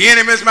 your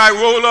enemies might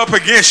roll up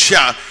against you,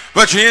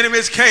 but your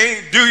enemies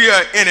can't do you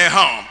any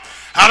harm.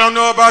 I don't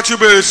know about you,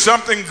 but it's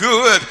something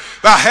good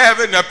by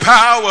having the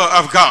power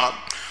of God.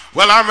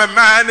 Well, I'm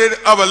reminded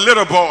of a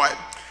little boy,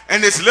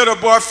 and this little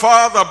boy's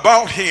father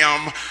bought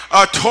him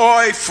a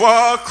toy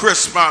for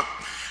Christmas.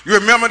 You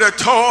remember the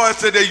toys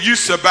that they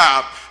used to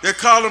buy? They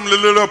call him the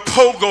little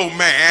pogo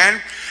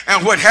man.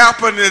 And what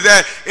happened is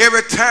that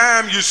every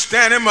time you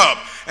stand him up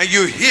and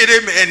you hit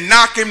him and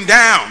knock him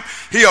down,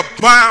 he'll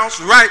bounce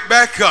right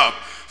back up.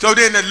 So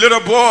then the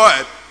little boy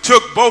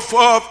took both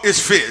of his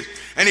fists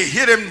and he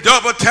hit him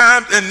double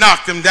time and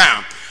knocked him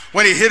down.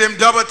 When he hit him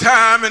double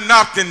time and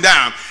knocked him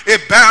down,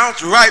 it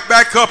bounced right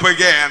back up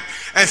again.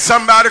 And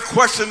somebody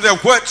questioned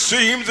that what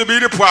seems to be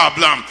the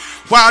problem.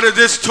 Why does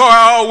this toy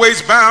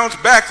always bounce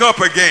back up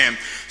again?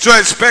 So I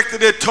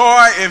inspected the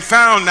toy and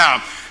found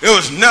out it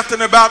was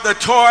nothing about the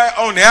toy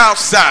on the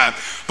outside,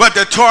 but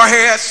the toy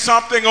had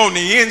something on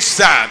the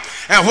inside.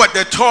 And what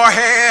the toy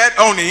had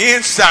on the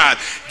inside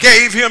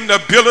gave him the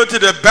ability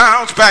to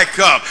bounce back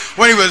up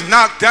when he was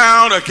knocked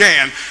down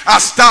again. I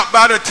stopped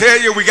by to tell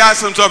you we got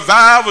some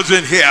survivors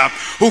in here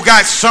who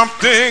got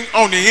something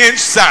on the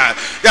inside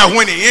that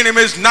when the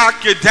enemies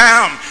knock you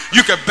down,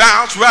 you can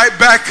bounce right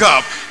back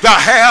up. To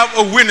have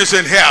a witness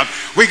in here.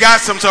 We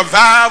got some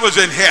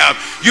survivors in here.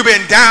 You've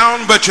been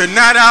down, but you're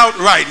not out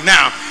right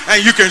now.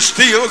 And you can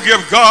still give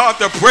God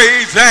the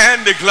praise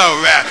and the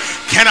glory.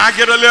 Can I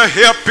get a little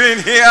help in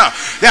here?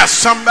 There's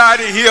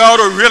somebody here ought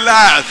to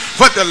realize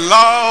what the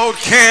Lord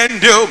can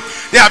do.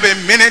 There have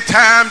been many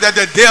times that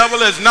the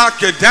devil has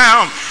knocked you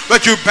down,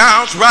 but you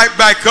bounce right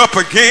back up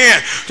again.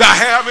 To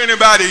have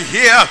anybody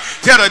here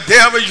tell the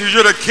devil you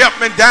should have kept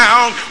me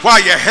down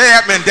while you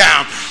had me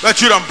down, but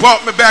you done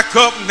brought me back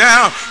up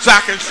now, so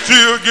I can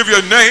still give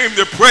your name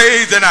the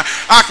praise, and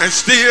I can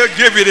still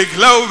give you the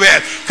glory,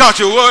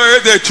 because you're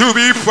worthy to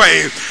be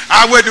praised.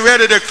 I wasn't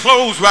ready to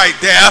close right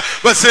there,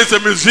 but since the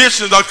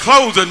musicians are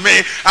closing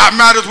me, I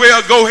might as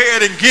well go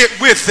ahead and get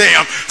with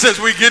them, since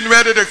we're getting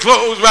ready to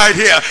close right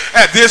here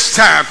at this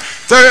time.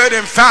 Third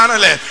and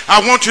finally,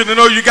 I want you to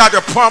know you got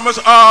the promise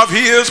of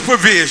his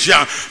provision.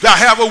 To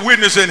have a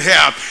witness in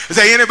here.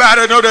 Say,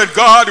 anybody know that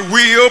God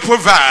will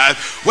provide?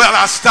 Well,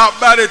 I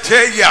stopped by to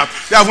tell you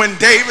that when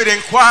David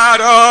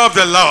inquired of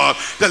the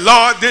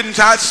Lord didn't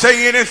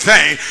say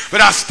anything.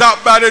 But I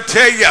stopped by to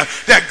tell you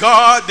that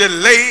God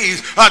delays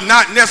are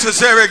not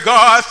necessary.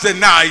 God's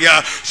deny you.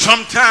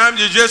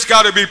 Sometimes you just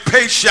got to be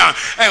patient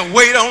and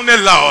wait on the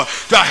Lord.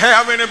 To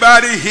have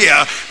anybody here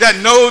that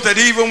knows that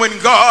even when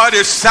God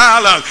is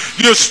silent,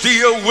 you're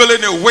still willing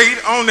to wait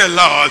on the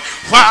Lord.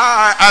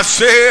 Why? I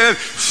said,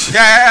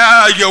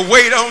 shall you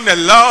wait on the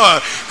Lord?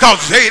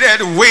 Because they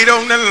that wait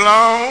on the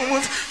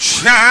Lord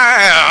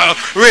shall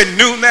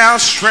renew their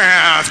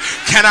strength.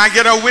 Can I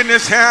get a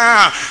witness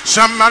here?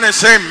 Somebody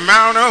say,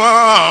 mount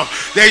up.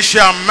 They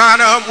shall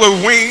mount up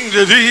with wings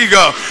as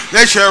eagle.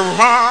 They shall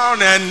run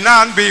and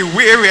not be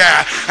weary,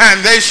 and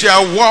they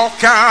shall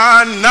walk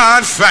and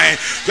not faint.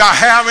 Do I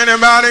have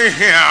anybody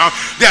here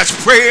that's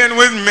praying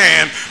with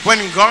me? When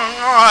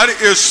God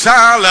is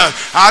silent,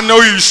 I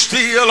know he's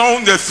still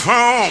on the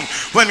throne.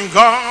 When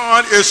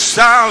God is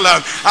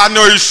silent, I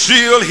know he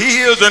still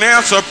hears and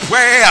answers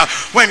prayer.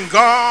 When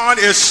God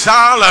is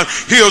silent,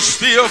 he'll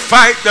still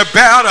fight the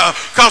battle,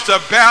 because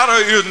the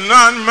battle is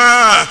not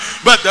mine,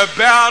 but the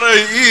battle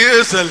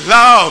is the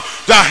Lord.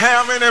 Do I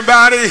have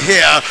anybody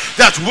here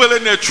that's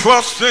willing to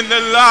trust in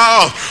the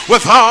Lord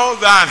with all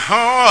thine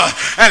heart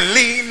and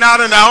lean not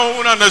on thy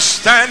own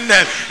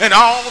understanding, in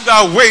all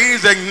thy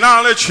ways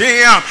acknowledge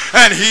him,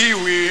 and he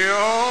will.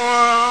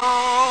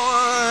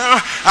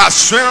 I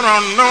said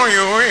I know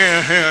you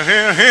will,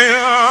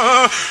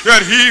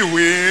 that he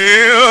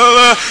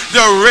will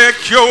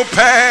direct your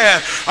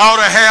path. Ought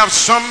to have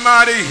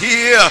somebody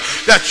here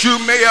that you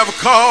may have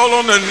called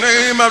on the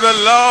name of the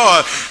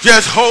Lord.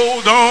 Just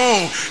hold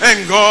on,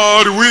 and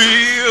God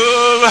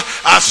will.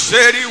 I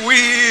said he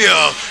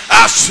will.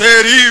 I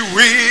said he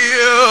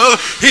will.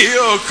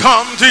 He'll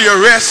come to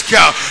your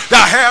rescue. Do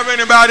I have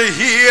anybody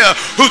here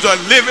who's a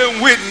living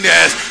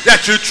witness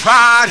that you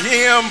tried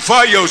him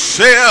for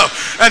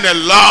yourself, and the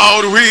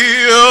Lord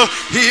will?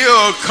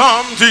 He'll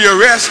come to your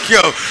rescue.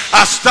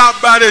 I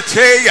stopped by to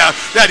tell you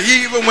that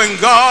even when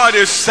God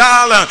is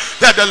silent,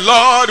 that the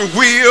Lord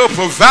will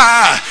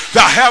provide. To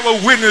have a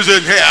witness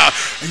in here.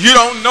 You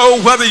don't know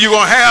whether you're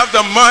going to have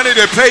the money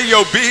to pay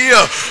your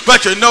bill,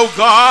 but you know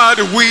God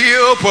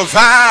will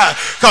provide.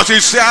 because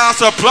he said, I'll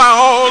supply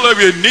all of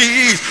your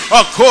needs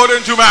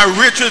according to my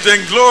riches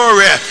and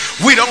glory.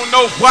 We don't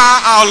know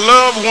why our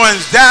loved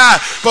ones die,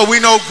 but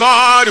we know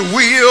God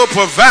will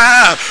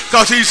provide,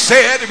 because he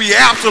said to be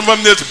absent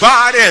from this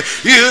body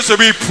is to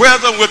be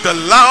present with the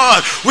Lord.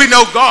 We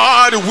know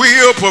God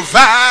will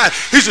provide.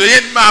 He said,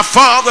 in my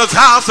Father's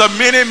house are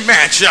many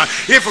mansions.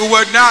 If it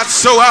were not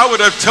so, I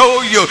would have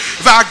told you,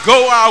 if I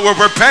go, I will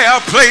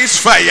prepare a place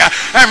for you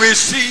and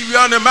receive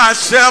you unto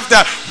myself,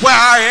 that where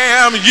I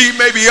am, ye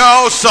may be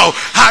also.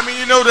 How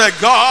many know that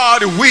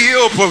God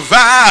will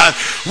provide?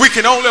 We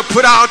can only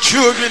put our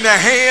children in the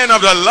hand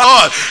of the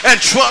Lord and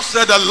trust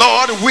that the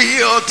Lord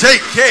will take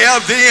care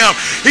of them.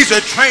 He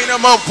said, train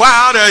them up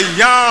while they're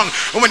young,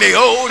 and when they're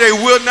old, they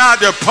will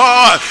not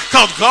depart,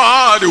 because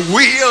God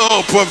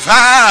will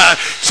provide.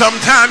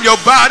 Sometimes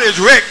your body's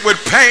wrecked with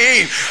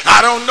pain.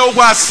 I don't know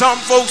why some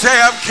folks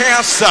have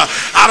cancer.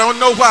 I don't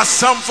know why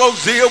some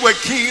folks deal with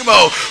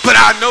chemo, but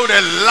I know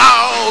that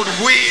Lord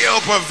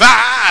will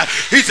provide.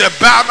 He said,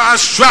 by my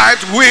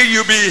stripes will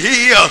you be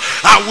healed.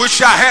 I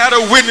wish I had a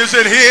witness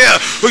in here,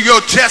 but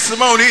your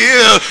testimony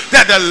is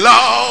that the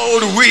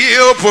Lord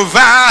will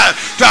provide.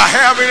 To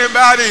have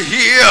anybody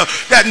here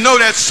that know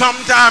that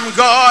sometimes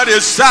God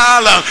is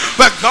silent,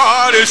 but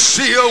God is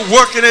still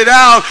working it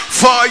out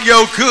for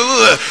your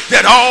good.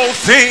 That all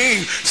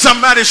things,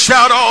 somebody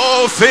shout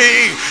all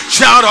things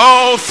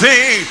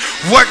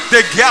work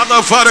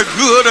together for the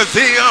good of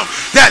them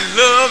that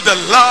love the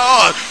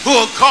Lord, who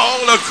are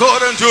called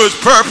according to his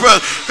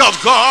purpose, because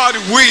God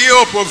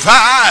will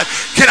provide.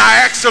 Can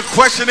I ask a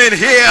question in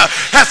here?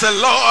 Has the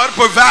Lord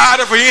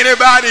provided for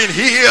anybody in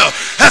here?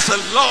 Has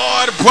the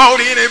Lord brought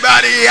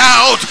anybody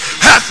out?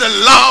 Has the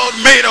Lord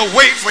made a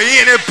way for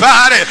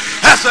anybody?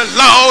 Has the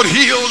Lord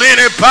healed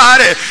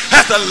anybody?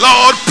 Has the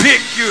Lord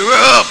picked you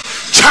up,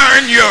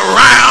 turn you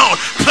around,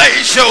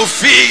 place your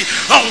feet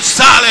on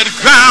solid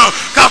ground,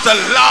 because the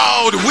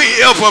Lord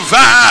will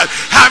provide?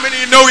 How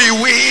many know he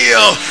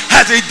will?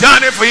 Has he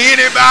done it for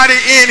anybody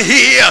in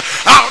here?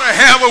 I ought to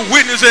have a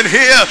witness in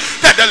here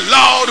that the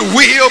Lord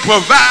will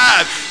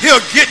provide.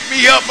 He'll get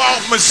me up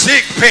off my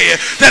sick bed.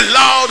 The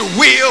Lord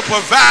will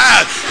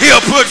provide.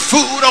 He'll put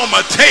food on my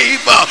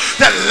table.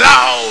 The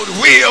Lord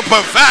will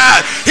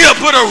provide. He'll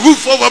put a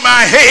roof over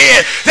my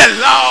head.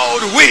 The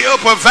Lord will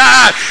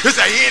provide. Is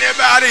there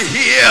anybody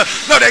here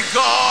know that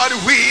God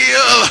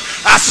will?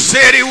 I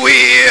said he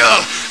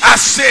will. I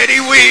said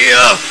he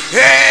will.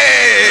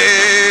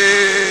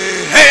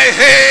 Hey, hey,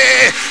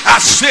 hey. I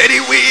said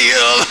he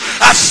will.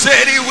 I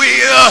said he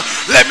will.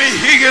 Let me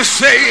hear you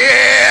say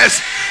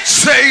yes.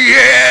 Say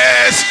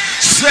yes.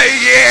 Say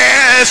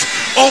yes.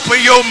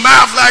 Open your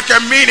mouth like you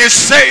mean it.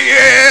 Say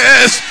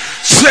yes.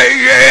 Say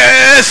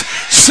yes.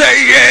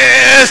 Say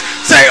yes.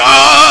 Say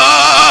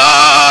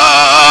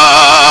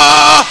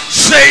oh.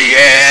 Say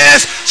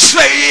yes.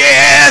 Say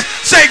yes.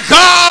 Say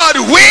God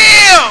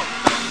will.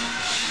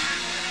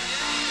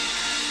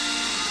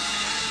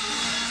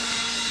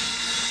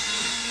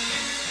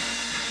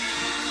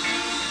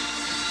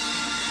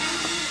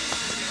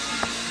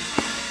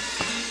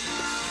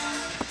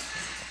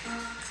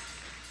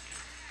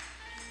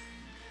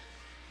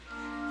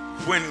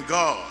 When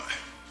God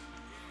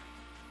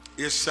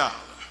is silent,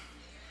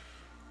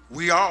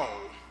 we all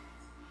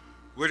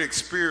would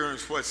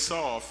experience what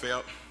Saul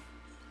felt.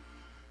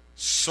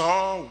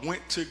 Saul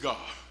went to God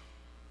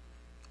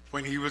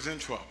when he was in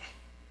trouble,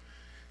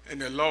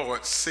 and the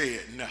Lord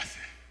said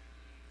nothing.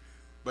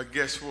 But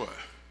guess what?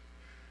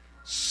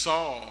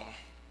 Saul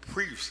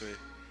previously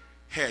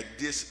had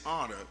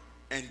dishonored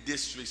and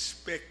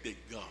disrespected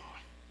God.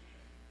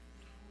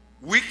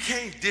 We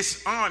can't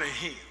dishonor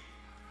him,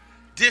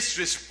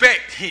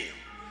 disrespect him,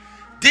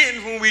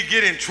 then when we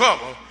get in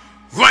trouble,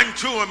 run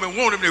to him and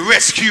want him to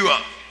rescue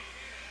us.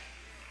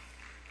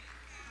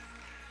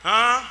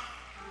 Huh?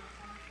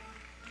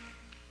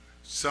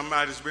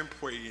 Somebody's been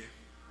praying.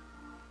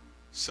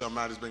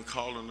 Somebody's been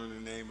calling on the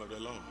name of the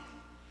Lord.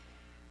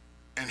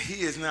 And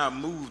he is not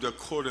moved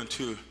according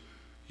to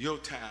your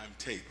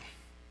timetable.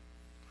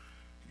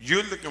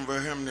 You're looking for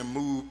him to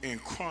move in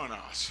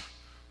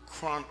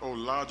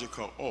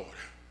chronological order.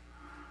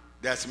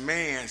 That's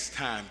man's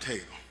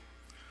timetable.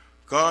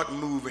 God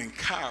move in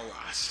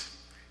kairos,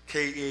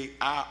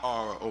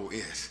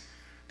 K-A-I-R-O-S.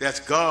 That's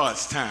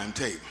God's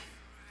timetable.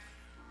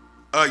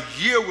 A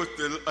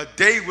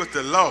day with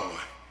the Lord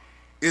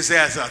is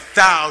as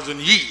 1,000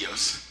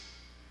 years.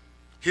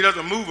 He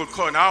doesn't move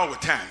according to our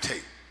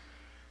timetable.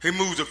 He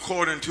moves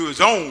according to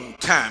his own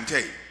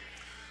timetable.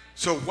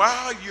 So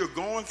while you're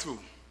going through,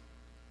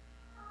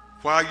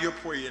 while you're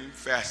praying,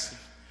 fasting,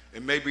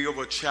 it may be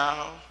over a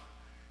child,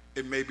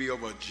 it may be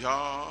over a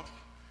job,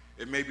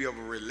 it may be over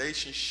a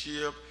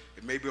relationship,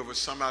 it may be over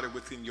somebody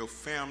within your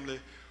family.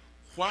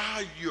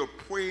 While you're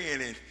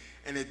praying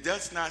and it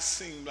does not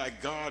seem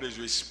like God is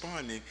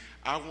responding,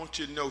 I want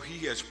you to know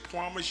he has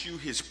promised you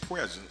his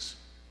presence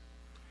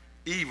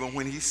even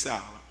when he's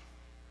silent.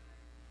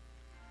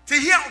 See,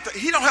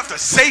 he don't have to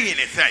say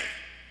anything.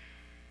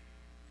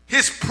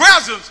 His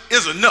presence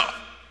is enough.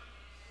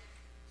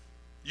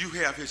 You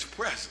have his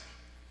presence.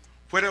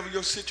 Whatever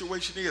your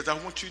situation is, I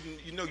want you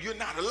to know you're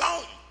not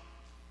alone.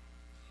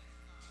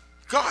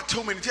 God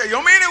told me to tell you,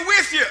 I'm in it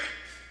with you.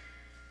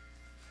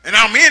 And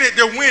I'm in it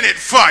to win it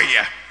for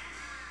you.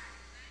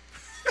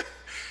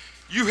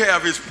 You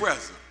have his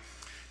presence.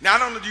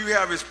 Not only do you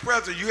have his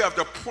presence, you have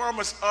the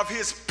promise of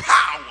his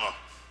power.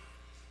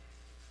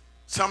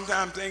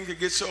 Sometimes things can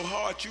get so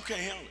hard you can't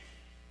handle it.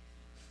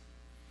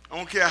 I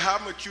don't care how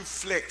much you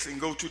flex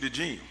and go to the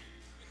gym.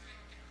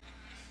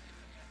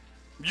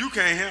 You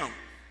can't handle it.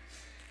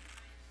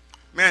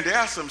 Man,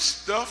 there's some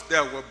stuff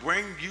that will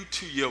bring you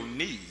to your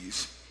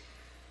knees.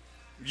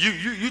 You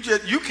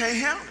can't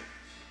handle it.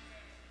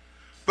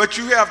 But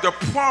you have the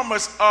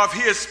promise of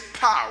his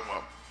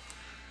power.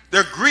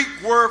 The Greek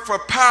word for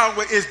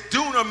power is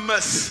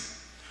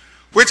dunamis,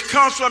 which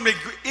comes from the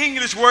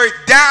English word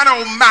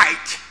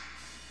dynamite.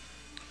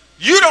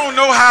 You don't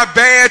know how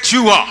bad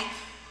you are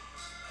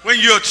when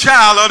you're a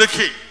child of the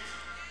king.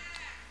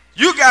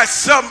 You got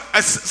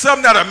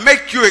something that'll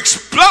make you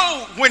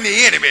explode when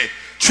the enemy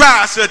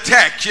tries to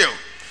attack you.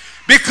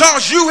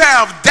 Because you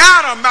have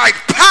dynamite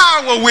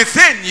power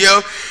within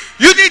you,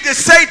 you need to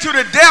say to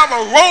the devil,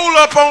 roll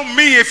up on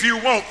me if you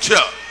want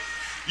to.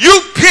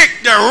 You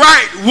picked the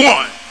right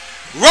one.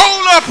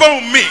 Roll up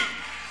on me.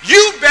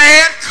 You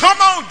bad. Come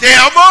on,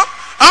 devil.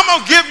 I'm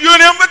going to give you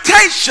an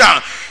invitation.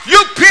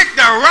 You picked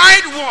the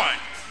right one.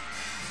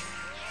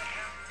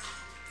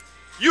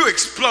 You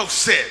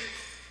explosive.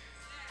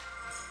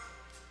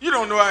 You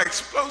don't know how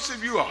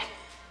explosive you are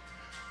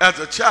as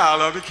a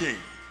child of the king.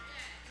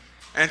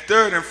 And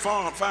third and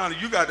finally,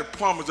 you got the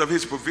promise of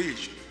his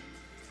provision.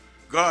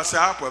 God said,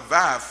 I'll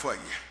provide for you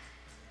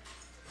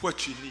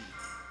what you need.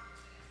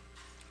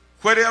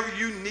 Whatever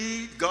you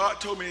need,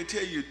 God told me to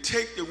tell you,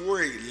 take the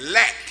word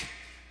lack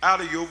out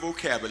of your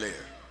vocabulary.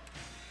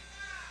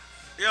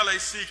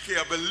 L-A-C-K,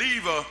 a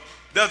believer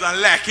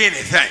doesn't lack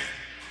anything.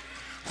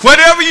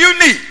 Whatever you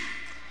need,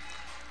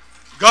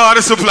 God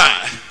is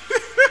supplying.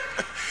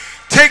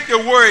 Take the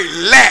word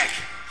lack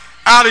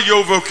out of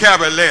your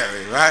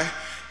vocabulary, right?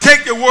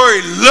 Take the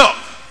word luck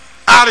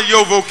out of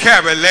your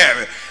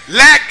vocabulary.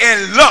 Lack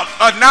and luck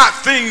are not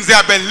things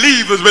that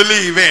believers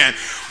believe in.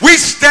 We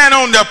stand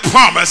on the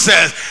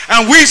promises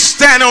and we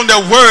stand on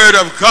the word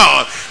of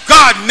God.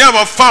 God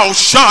never falls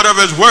short of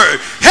his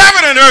word.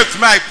 Heaven and earth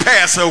might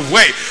pass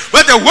away,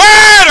 but the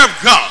word of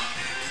God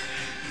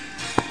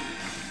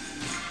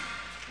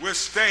will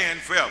stand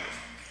forever.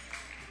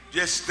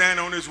 Just stand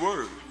on his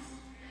word.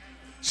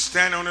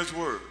 Stand on his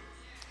word.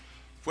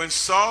 When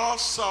Saul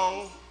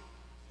saw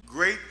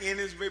great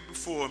enemies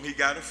before him, he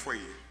got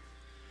afraid.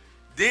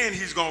 Then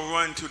he's going to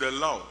run to the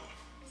Lord.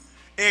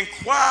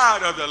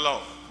 Inquired of the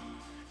Lord.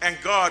 And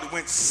God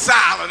went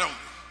silent on him.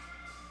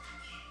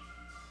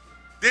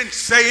 Didn't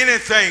say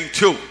anything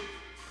to him.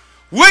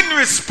 Wouldn't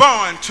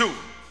respond to him.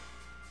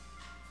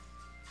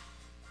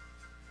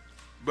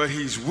 But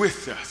he's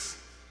with us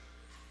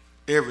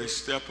every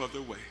step of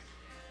the way.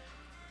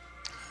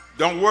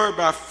 Don't worry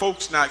about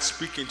folks not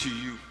speaking to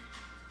you.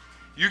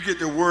 You get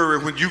to worry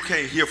when you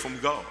can't hear from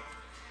God.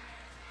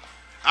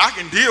 I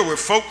can deal with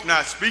folks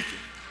not speaking.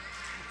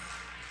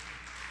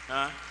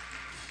 Huh?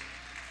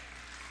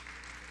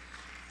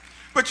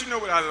 But you know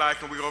what I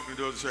like when we open the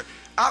doors of church?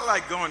 I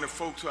like going to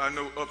folks who I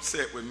know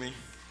upset with me.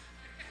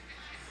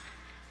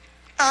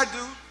 I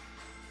do.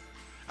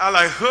 I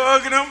like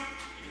hugging them.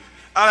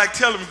 I like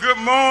telling them good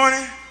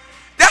morning.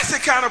 That's the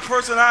kind of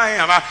person I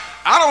am.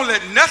 I don't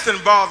let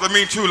nothing bother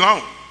me too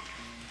long.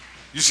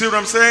 You see what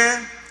I'm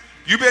saying?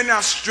 You better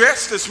not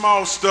stress the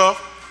small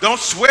stuff. Don't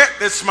sweat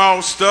the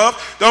small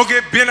stuff. Don't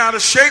get bent out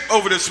of shape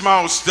over the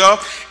small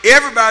stuff.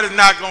 Everybody's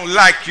not going to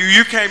like you.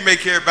 You can't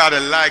make everybody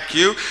like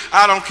you.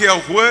 I don't care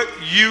what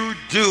you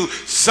do.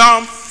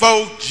 Some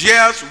folk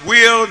just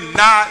will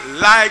not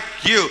like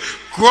you.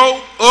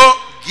 Grow up,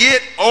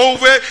 get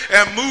over it,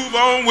 and move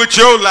on with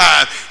your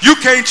life. You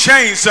can't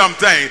change some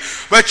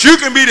things, but you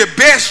can be the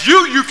best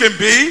you can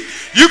be.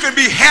 You can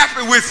be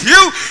happy with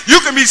you.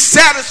 You can be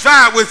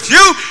satisfied with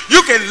you.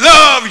 You can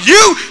love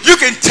you. You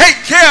can take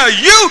care of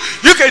you.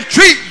 You can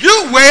treat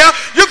you well.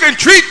 You can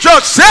treat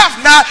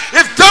yourself now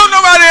if don't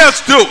nobody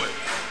else do it.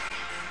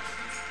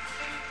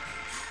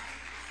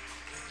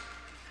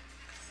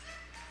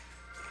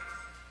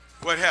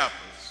 What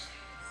happens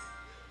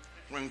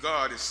when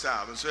God is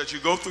silent? So as you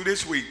go through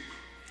this week,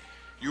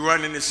 you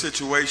run in this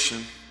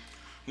situation,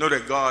 know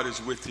that God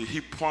is with you.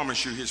 He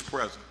promised you his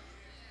presence.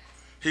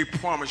 He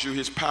promised you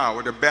his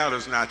power. The battle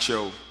is not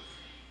yours.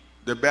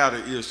 The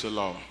battle is the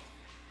Lord.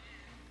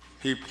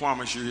 He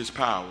promised you his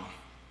power.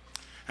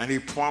 And he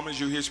promised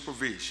you his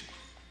provision.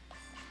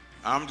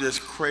 I'm just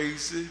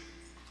crazy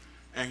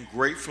and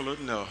grateful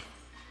enough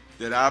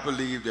that I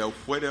believe that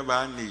whatever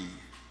I need,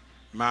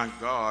 my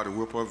God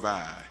will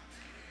provide.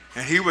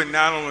 And he will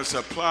not only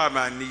supply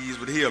my needs,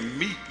 but he'll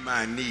meet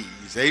my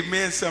needs.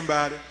 Amen,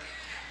 somebody?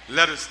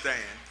 Let us stand.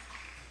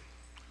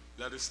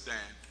 Let us stand.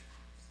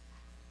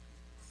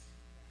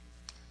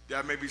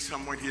 There may be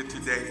someone here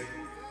today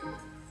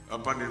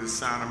up under the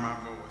sound of my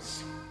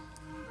voice.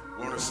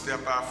 Want to step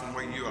out from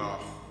where you are.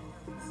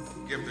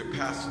 Give the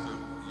pastor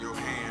your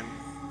hand.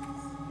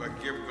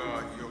 give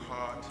God your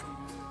heart.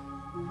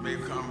 May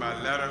come by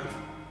letter,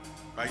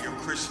 by your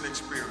Christian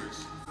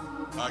experience,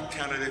 our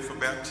candidate for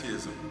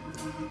baptism.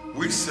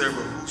 We serve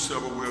a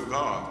whosoever will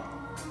God.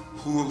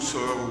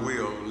 Whosoever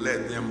will,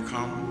 let them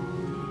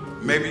come.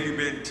 Maybe you've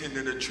been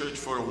attending the church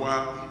for a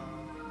while,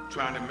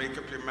 trying to make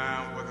up your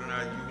mind whether or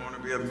not you want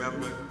to be a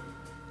member.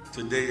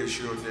 Today is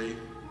your day.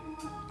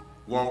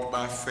 Walk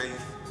by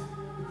faith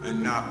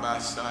and not by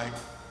sight,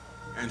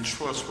 and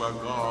trust where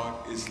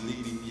God is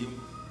leading you.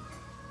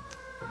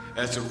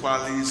 As the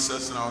choir leads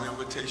us in our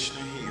invitation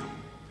to Him,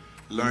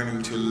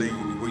 learning to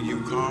lean. Will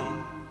you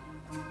come?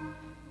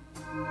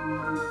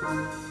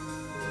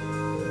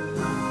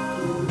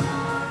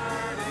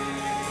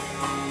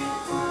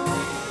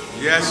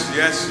 Yes,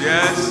 yes,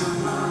 yes.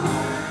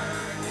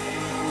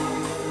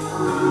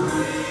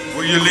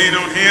 Will you lean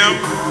on Him?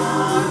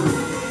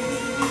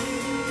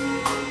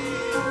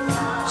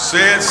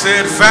 Say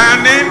it,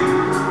 finding.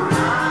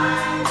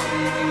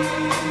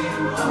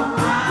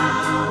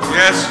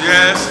 Yes,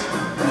 yes.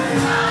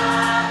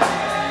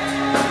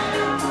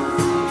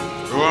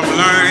 Oh, I'm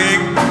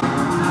learning.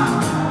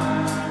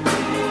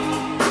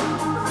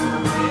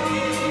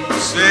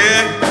 Say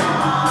it.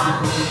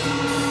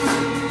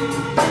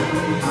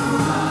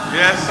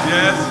 Yes,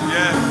 yes,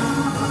 yes.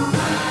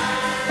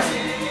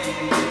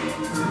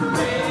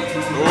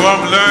 Oh,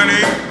 I'm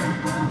learning.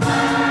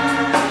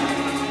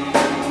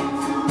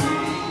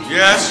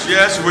 Yes,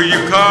 yes, will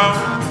you come?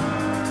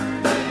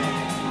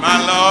 My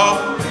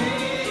Lord.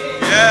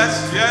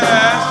 Yes,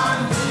 yes.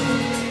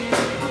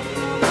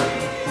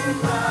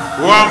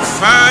 Oh, I'm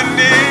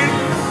finding.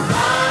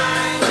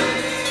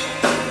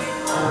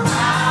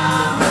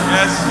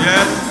 Yes,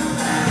 yes.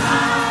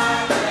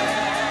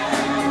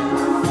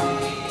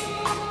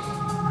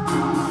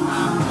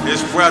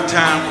 It's prayer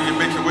time. Will you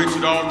make your way to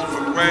the altar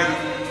for prayer?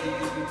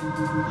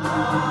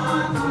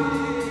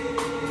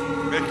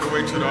 Make your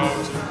way to the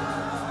altar.